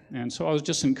prayer. And so I was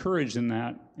just encouraged in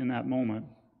that moment,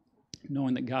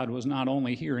 knowing that God was not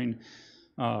only hearing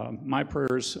my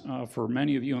prayers for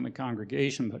many of you in the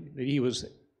congregation, but that He was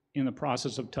in the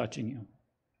process of touching you.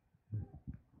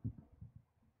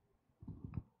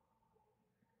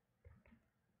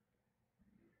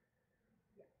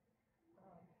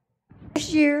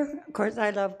 This year, of course,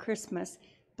 I love Christmas,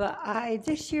 but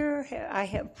this year I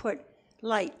have put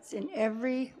lights in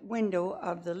every window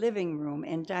of the living room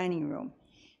and dining room.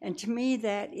 And to me,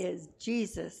 that is,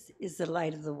 Jesus is the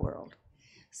light of the world.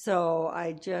 So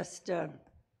I just,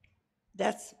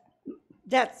 that's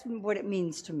what it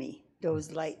means to me,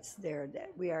 those lights there,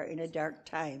 that we are in a dark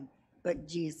time, but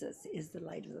Jesus is the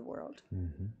light of the world.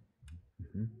 Mm-hmm.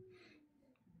 Mm-hmm.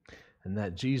 And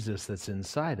that Jesus that's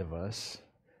inside of us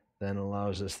then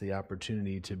allows us the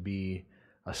opportunity to be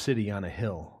a city on a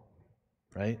hill,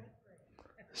 right?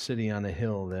 A city on a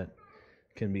hill that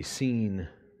can be seen,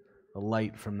 a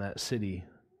light from that city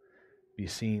be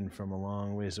seen from a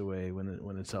long ways away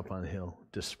when it's up on a hill,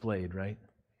 displayed, right?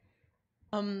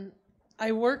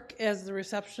 I work as the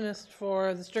receptionist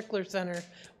for the Strickler Center,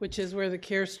 which is where the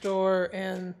care store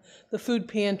and the food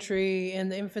pantry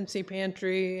and the infancy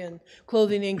pantry and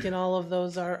Clothing Inc. and all of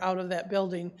those are out of that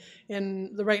building.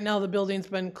 And right now the building's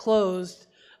been closed,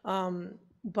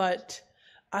 but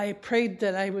I prayed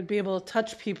that I would be able to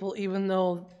touch people even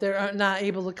though they're not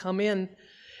able to come in.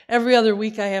 Every other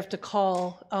week I have to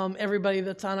call everybody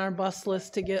that's on our bus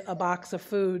list to get a box of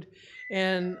food.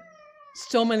 And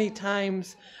so many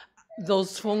times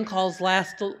those phone calls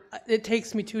last, it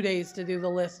takes me 2 days to do the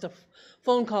list of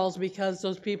phone calls because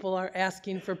those people are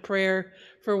asking for prayer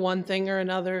for one thing or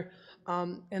another.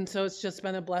 And so it's just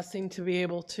been a blessing to be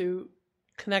able to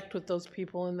connect with those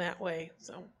people in that way.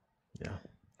 So, yeah,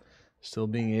 still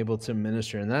being able to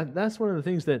minister. And that's one of the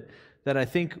things that I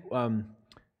think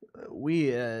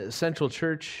we, Central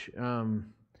Church, and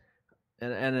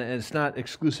it's not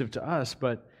exclusive to us,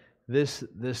 but this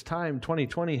time,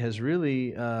 2020, has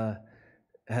really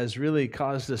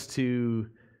caused us to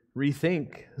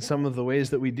rethink some of the ways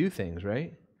that we do things,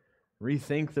 right?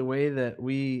 Rethink the way that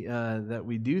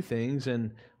we do things,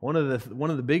 and one of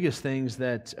the biggest things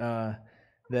that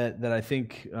I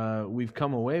think we've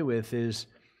come away with is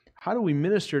how do we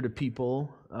minister to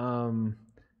people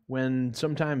when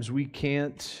sometimes we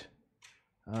can't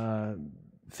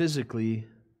physically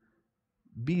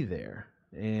be there.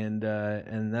 And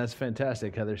that's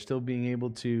fantastic how they're still being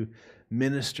able to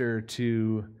minister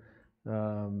to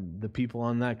the people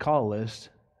on that call list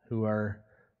who are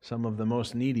some of the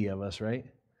most needy of us, right?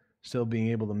 Still being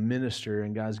able to minister,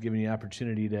 and God's giving you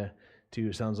opportunity to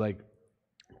it sounds like,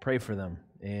 pray for them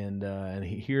and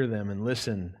hear them and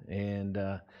listen. And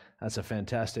that's a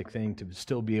fantastic thing to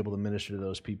still be able to minister to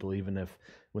those people even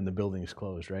when the building's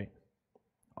closed, right?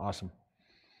 Awesome.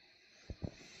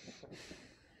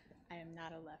 I am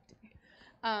not a lefty.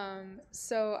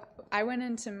 So I went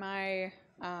into my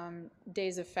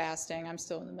days of fasting. I'm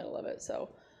still in the middle of it,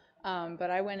 but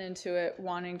I went into it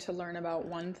wanting to learn about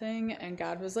one thing, and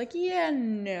God was like, yeah,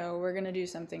 no, we're going to do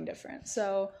something different.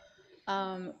 So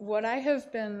what I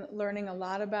have been learning a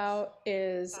lot about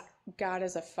is God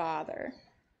as a father,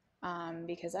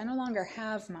 because I no longer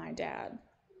have my dad.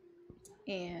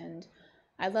 And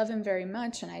I love him very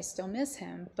much, and I still miss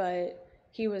him, but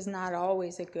he was not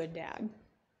always a good dad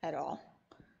at all.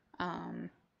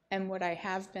 And what I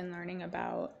have been learning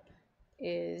about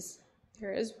is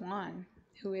there is one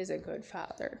who is a good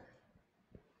father.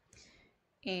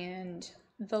 And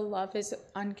the love is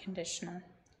unconditional,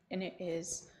 and it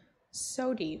is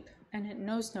so deep, and it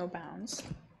knows no bounds.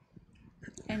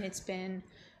 And it's been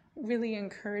really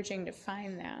encouraging to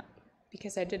find that,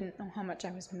 because I didn't know how much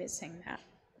I was missing that.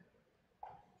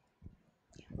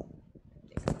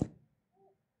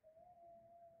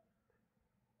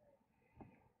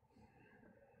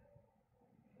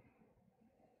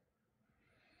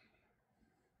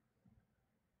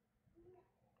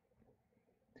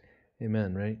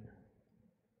 Amen, right?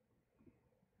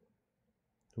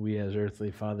 We as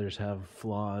earthly fathers have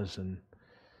flaws, and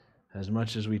as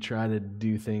much as we try to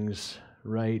do things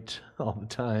right all the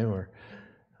time, or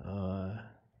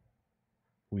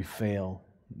we fail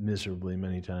miserably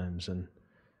many times, and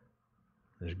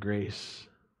there's grace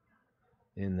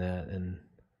in that. And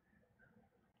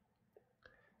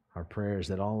our prayer is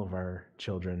that all of our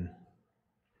children,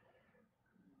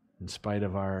 in spite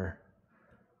of our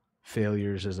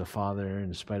failures as a father,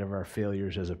 in spite of our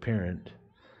failures as a parent,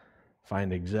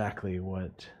 find exactly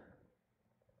what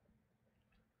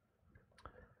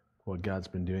God's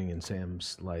been doing in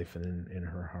Sam's life and in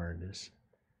her heart, is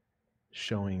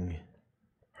showing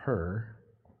her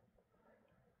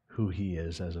who he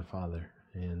is as a father,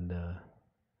 and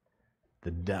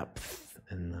the depth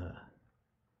and the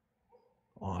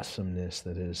awesomeness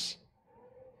that is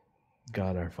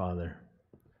God our Father.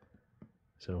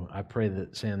 So I pray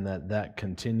that, Sam, that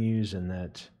continues, and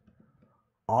that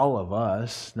all of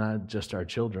us, not just our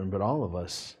children, but all of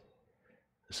us,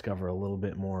 discover a little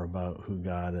bit more about who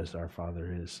God as our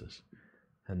Father is,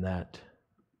 and that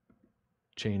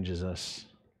changes us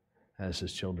as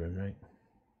his children, right?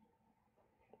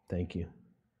 Thank you.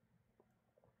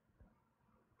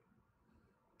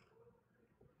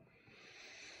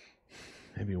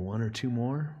 Maybe one or two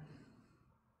more.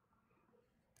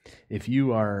 if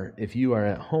you are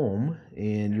at home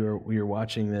and you're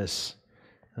watching this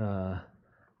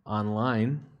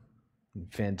online,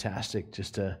 fantastic.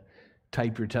 Just to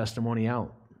type your testimony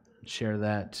out, share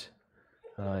that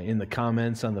in the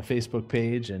comments on the Facebook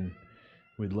page, and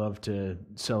we'd love to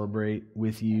celebrate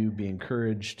with you, be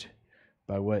encouraged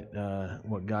by what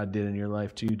God did in your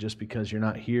life too. Just because you're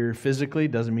not here physically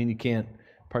doesn't mean you can't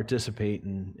participate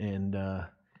and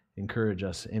encourage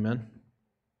us. Amen.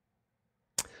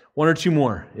 One or two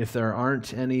more. If there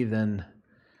aren't any, then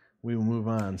we will move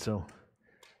on. So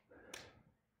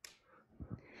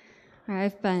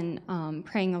I've been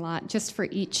praying a lot just for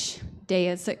each day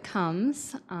as it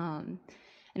comes.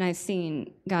 And I've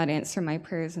seen God answer my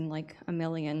prayers in like a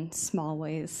million small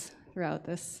ways throughout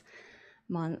this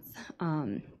month.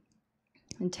 And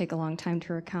take a long time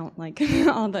to recount like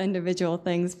all the individual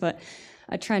things. But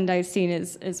a trend I've seen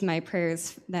is my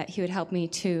prayers that He would help me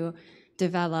to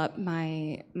develop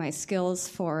my skills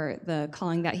for the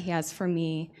calling that He has for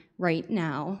me right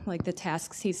now, like the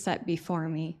tasks He's set before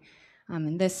me.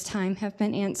 And this time have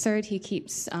been answered. He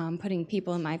keeps putting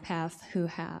people in my path who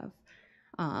have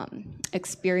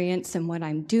experience in what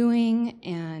I'm doing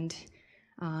and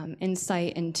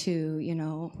insight into,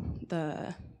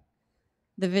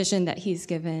 the vision that He's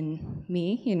given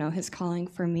me, His calling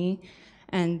for me,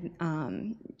 and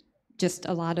just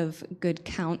a lot of good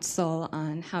counsel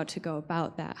on how to go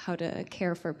about that, how to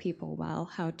care for people well,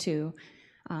 how to,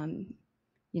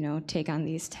 take on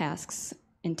these tasks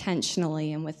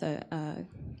intentionally and with a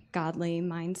godly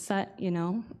mindset,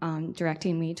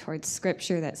 directing me towards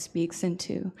Scripture that speaks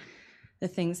into the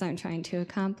things I'm trying to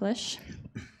accomplish.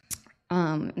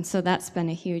 And so that's been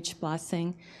a huge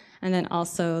blessing. And then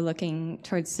also looking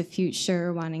towards the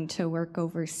future, wanting to work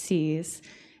overseas.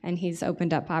 And He's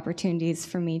opened up opportunities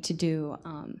for me to do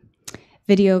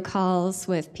video calls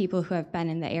with people who have been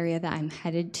in the area that I'm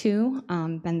headed to,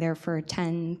 been there for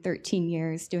 10, 13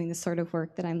 years doing the sort of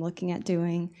work that I'm looking at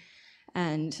doing.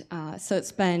 And so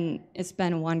it's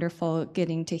been wonderful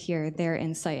getting to hear their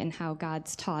insight and how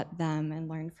God's taught them and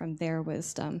learn from their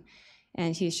wisdom.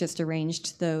 And He's just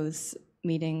arranged those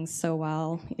meetings so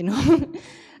well,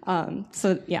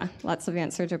 So yeah, lots of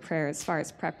answer to prayer as far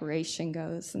as preparation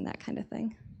goes and that kind of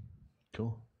thing.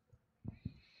 Cool.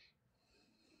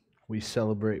 We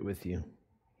celebrate with you,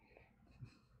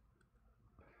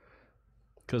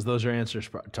 because those are answers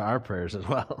to our prayers as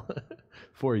well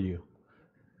for you.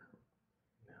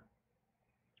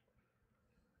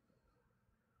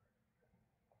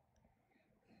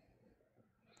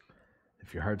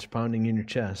 If your heart's pounding in your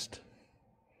chest,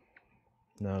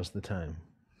 now's the time.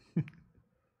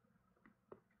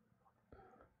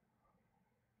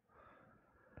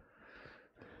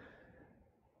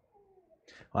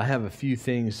 I have a few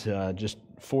things, just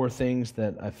 4 things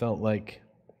that I felt like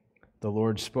the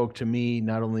Lord spoke to me,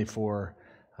 not only for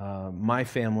my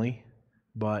family,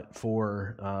 but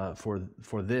for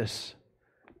this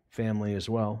family as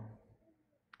well.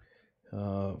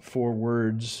 4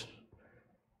 words.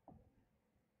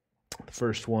 The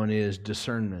first one is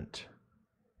discernment.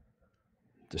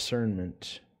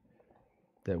 Discernment.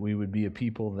 That we would be a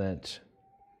people that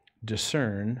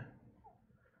discern.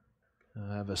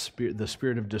 Have the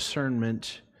spirit of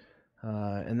discernment,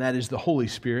 and that is the Holy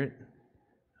Spirit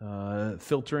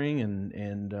filtering,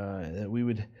 and that we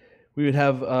would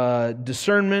have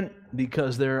discernment,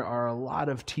 because there are a lot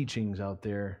of teachings out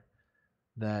there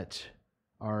that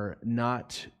are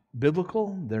not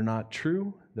biblical, they're not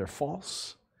true, they're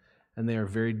false, and they are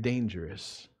very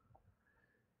dangerous.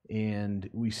 And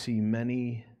we see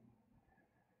many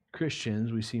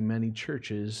Christians, we see many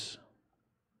churches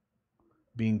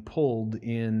being pulled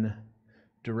in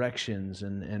directions,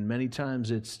 and many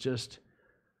times it's just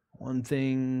one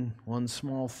thing, one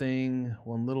small thing,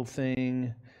 one little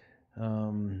thing,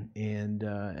 and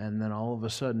then all of a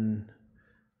sudden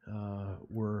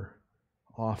we're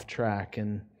off track,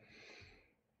 and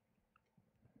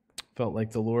felt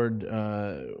like the Lord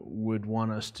would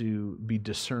want us to be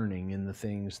discerning in the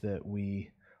things that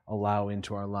we allow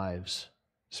into our lives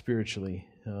spiritually.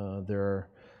 There are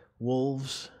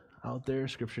wolves out there.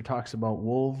 Scripture talks about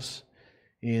wolves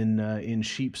in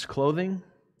sheep's clothing,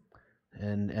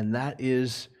 and that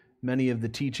is many of the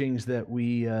teachings that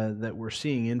we're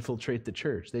seeing infiltrate the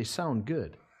church. They sound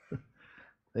good.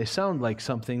 They sound like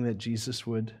something that Jesus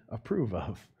would approve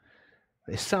of.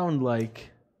 They sound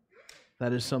like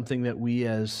that is something that we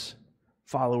as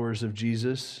followers of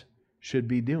Jesus should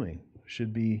be doing,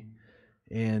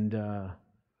 and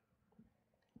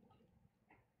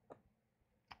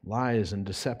lies and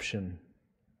deception,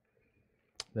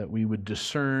 that we would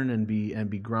discern and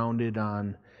be grounded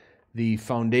on the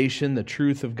foundation, the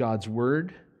truth of God's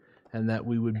Word, and that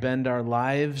we would bend our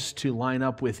lives to line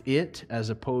up with it as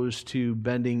opposed to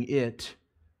bending it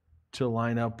to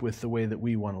line up with the way that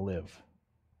we want to live.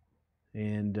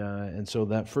 And so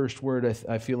that first word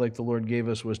I feel like the Lord gave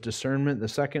us was discernment. The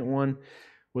second one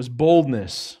was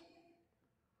boldness.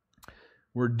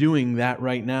 We're doing that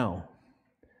right now.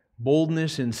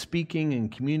 Boldness in speaking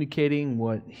and communicating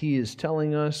what He is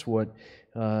telling us,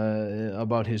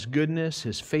 about His goodness,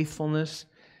 His faithfulness,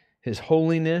 His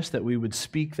holiness, that we would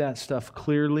speak that stuff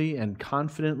clearly and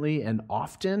confidently and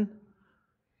often,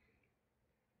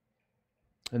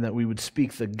 and that we would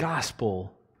speak the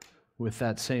gospel with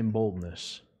that same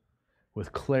boldness,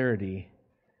 with clarity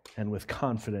and with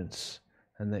confidence,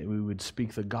 and that we would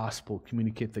speak the gospel,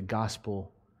 communicate the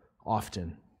gospel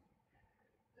often.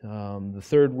 The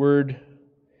third word,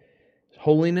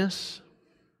 holiness.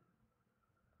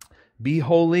 Be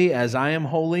holy as I am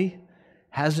holy,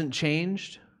 hasn't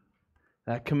changed.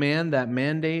 That command, that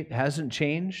mandate hasn't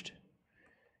changed.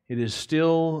 It is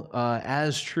still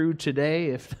as true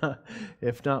today,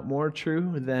 if not more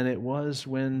true, than it was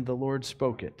when the Lord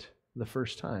spoke it the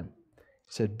first time.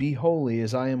 He said, be holy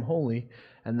as I am holy,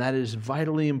 and that is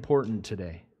vitally important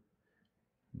today.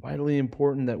 Vitally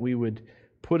important that we would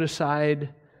put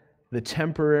aside the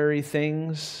temporary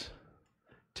things,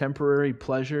 temporary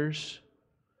pleasures,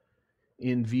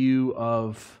 in view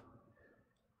of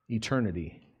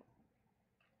eternity.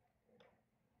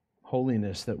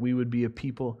 Holiness, that we would be a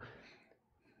people.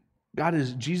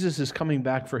 Jesus is coming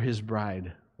back for His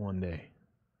bride one day.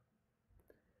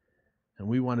 And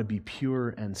we want to be pure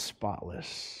and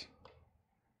spotless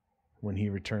when He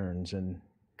returns. And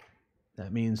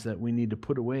that means that we need to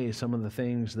put away some of the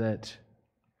things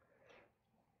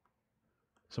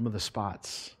some of the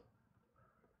spots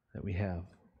that we have.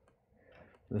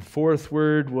 The fourth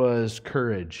word was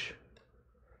courage.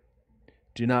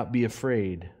 Do not be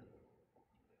afraid.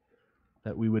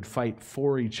 That we would fight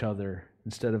for each other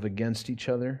instead of against each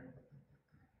other.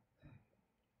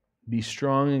 Be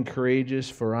strong and courageous,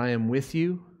 for I am with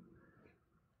you.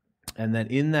 And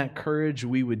that in that courage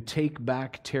we would take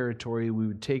back territory, we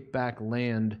would take back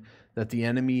land that the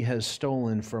enemy has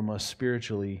stolen from us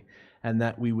spiritually, and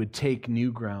that we would take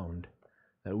new ground,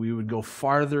 that we would go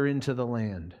farther into the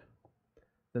land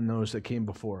than those that came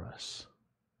before us.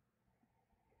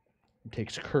 It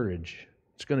takes courage.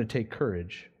 It's going to take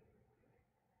courage.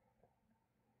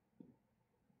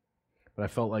 But I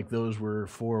felt like those were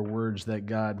 4 words that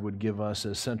God would give us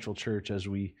as Central Church as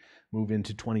we move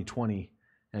into 2020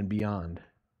 and beyond.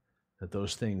 That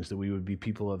those things, that we would be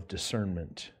people of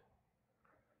discernment,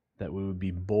 that we would be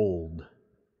bold,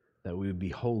 that we would be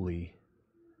holy,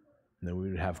 and that we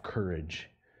would have courage,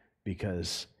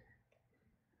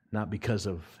 not because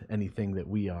of anything that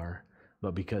we are,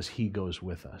 but because He goes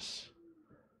with us.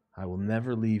 I will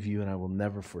never leave you and I will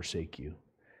never forsake you.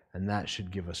 And that should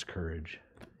give us courage.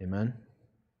 Amen?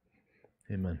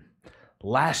 Amen.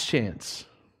 Last chance.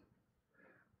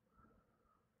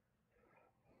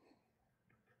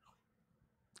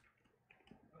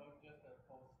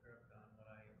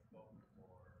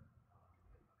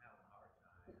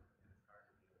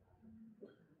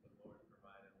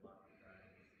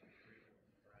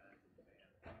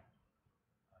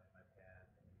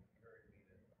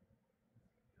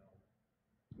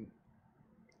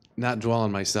 Not dwell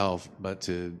on myself, but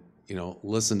to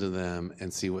listen to them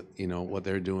and see what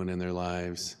they're doing in their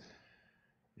lives.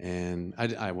 And I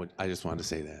just wanted to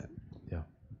say that. Yeah.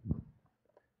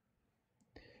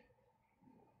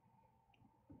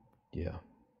 Yeah.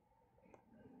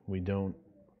 We don't.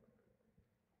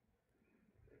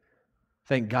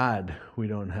 Thank God we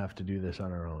don't have to do this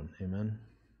on our own. Amen.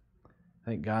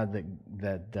 Thank God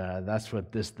that that's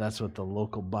what the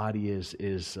local body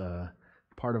is.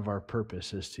 Part of our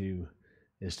purpose is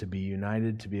to be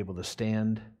united, to be able to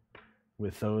stand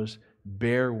with those,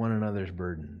 bear one another's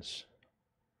burdens.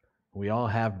 We all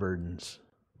have burdens.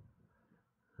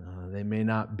 They may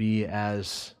not be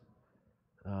as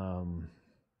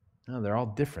they're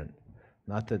all different.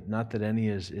 Not that any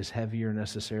is heavier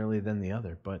necessarily than the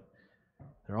other, but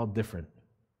they're all different.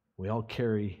 We all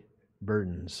carry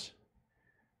burdens.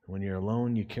 When you're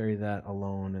alone, you carry that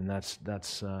alone, and that's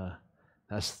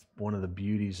one of the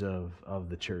beauties of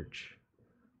the church.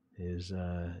 Is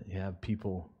you have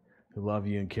people who love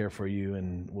you and care for you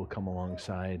and will come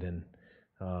alongside and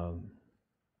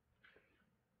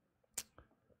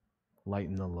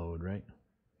lighten the load, right?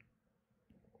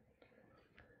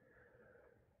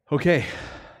 Okay.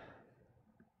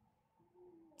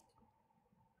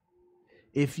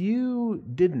 If you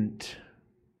didn't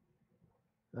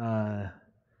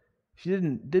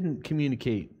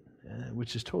communicate,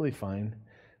 which is totally fine,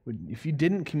 if you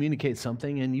didn't communicate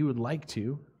something and you would like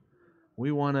to,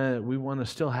 we want to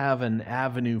still have an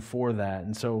avenue for that.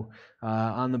 And so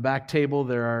on the back table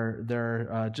there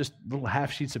are just little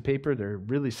half sheets of paper. They're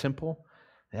really simple.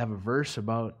 They have a verse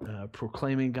about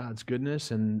proclaiming God's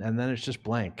goodness, and then it's just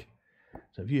blank.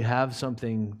 So if you have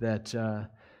something that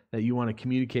you want to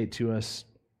communicate to us,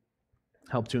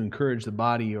 help to encourage the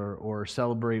body or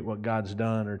celebrate what God's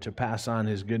done or to pass on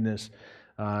His goodness,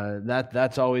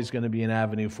 that's always going to be an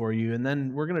avenue for you. And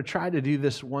then we're going to try to do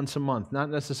this once a month, not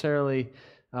necessarily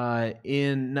during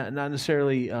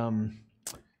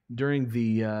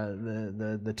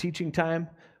the teaching time,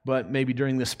 but maybe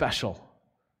during the special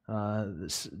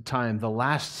time, the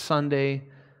last Sunday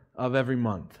of every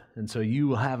month. And so you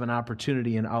will have an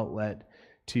opportunity and outlet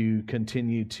to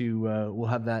continue to, we'll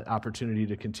have that opportunity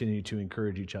to continue to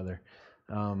encourage each other.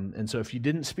 And so if you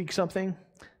didn't speak something,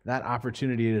 that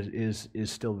opportunity is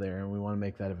still there, and we want to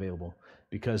make that available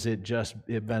because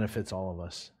it benefits all of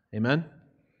us. Amen?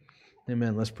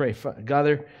 Amen. Let's pray.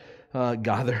 Father,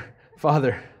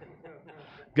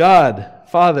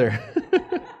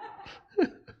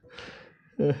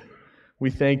 we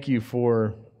thank you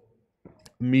for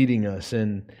meeting us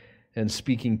and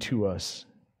speaking to us.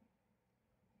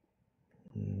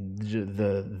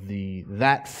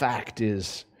 That fact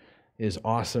is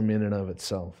awesome in and of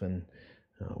itself, and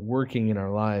working in our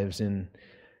lives in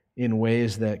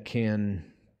ways that can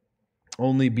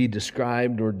only be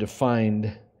described or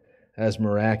defined as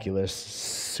miraculous,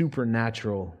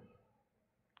 supernatural.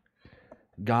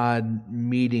 God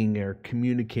meeting or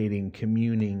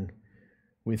communing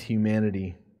with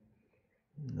humanity.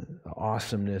 The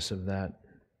awesomeness of that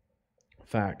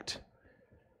fact.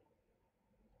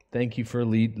 Thank you for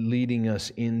leading us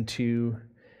into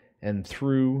and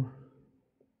through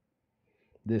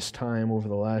this time over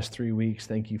the last 3 weeks.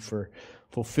 Thank you for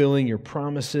fulfilling your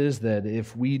promises that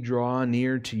if we draw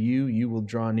near to you, you will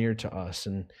draw near to us.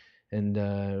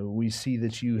 And we see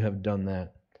that you have done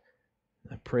that.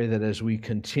 I pray that as we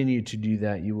continue to do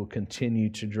that, you will continue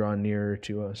to draw nearer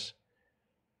to us.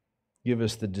 Give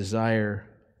us the desire,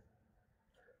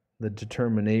 the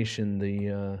determination,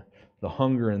 the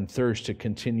hunger and thirst to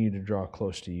continue to draw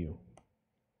close to you.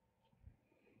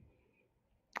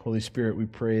 Holy Spirit, we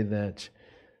pray that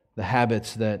the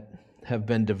habits that have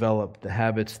been developed, the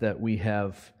habits that we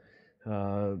have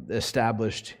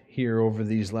established here over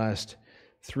these last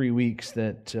 3 weeks,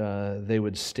 that they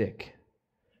would stick,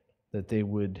 that they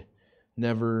would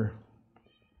never,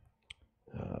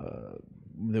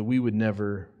 that we would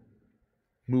never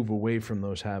move away from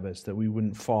those habits, that we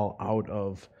wouldn't fall out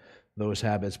of those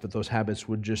habits, but those habits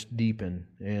would just deepen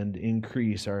and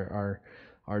increase our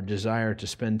desire to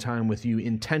spend time with you,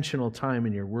 intentional time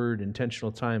in your word,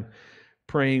 intentional time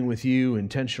praying with you,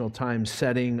 intentional time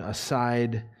setting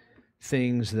aside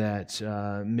things that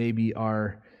maybe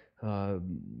are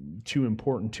too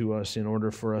important to us in order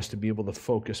for us to be able to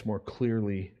focus more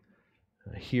clearly,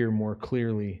 hear more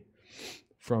clearly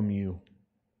from you.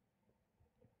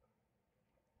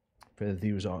 Pray that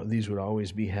these would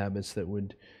always be habits that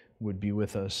would be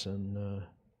with us, and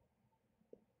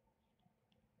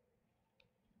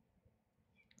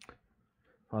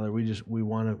Father, we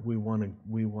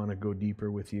want to go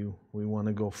deeper with you. We want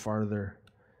to go farther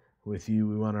with you.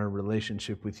 We want our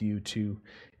relationship with you to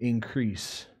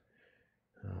increase.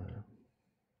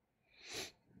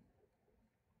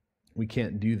 We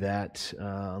can't do that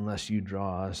unless you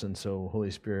draw us, and so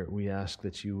Holy Spirit, we ask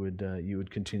that you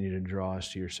would continue to draw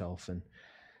us to yourself and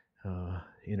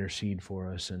intercede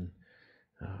for us and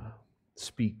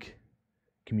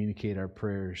communicate our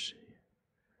prayers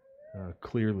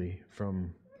clearly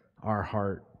from our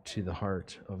heart to the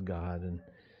heart of God, and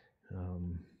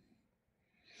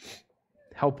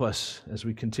help us as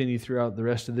we continue throughout the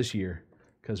rest of this year,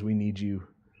 because we need you.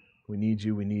 We need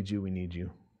you, we need you, we need you.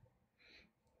 In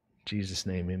Jesus'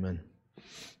 name, amen.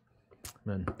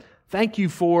 Amen. Thank you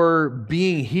for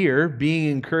being here, being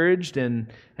encouraged,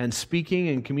 and speaking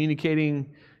and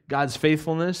communicating God's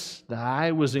faithfulness.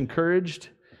 I was encouraged,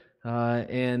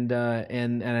 and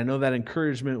I know that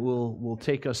encouragement will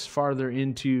take us farther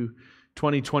into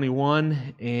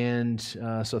 2021. And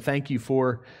so thank you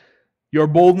for your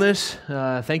boldness.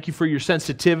 Thank you for your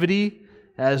sensitivity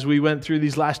as we went through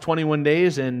these last 21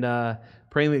 days, and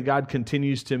praying that God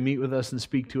continues to meet with us and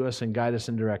speak to us and guide us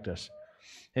and direct us.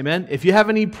 Amen. If you have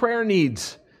any prayer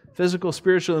needs, physical,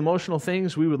 spiritual, emotional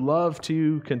things, we would love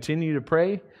to continue to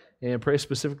pray and pray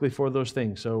specifically for those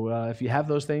things. So if you have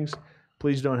those things,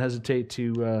 please don't hesitate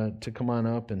to come on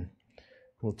up, and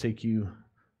we'll take you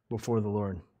before the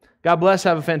Lord. God bless.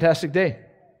 Have a fantastic day.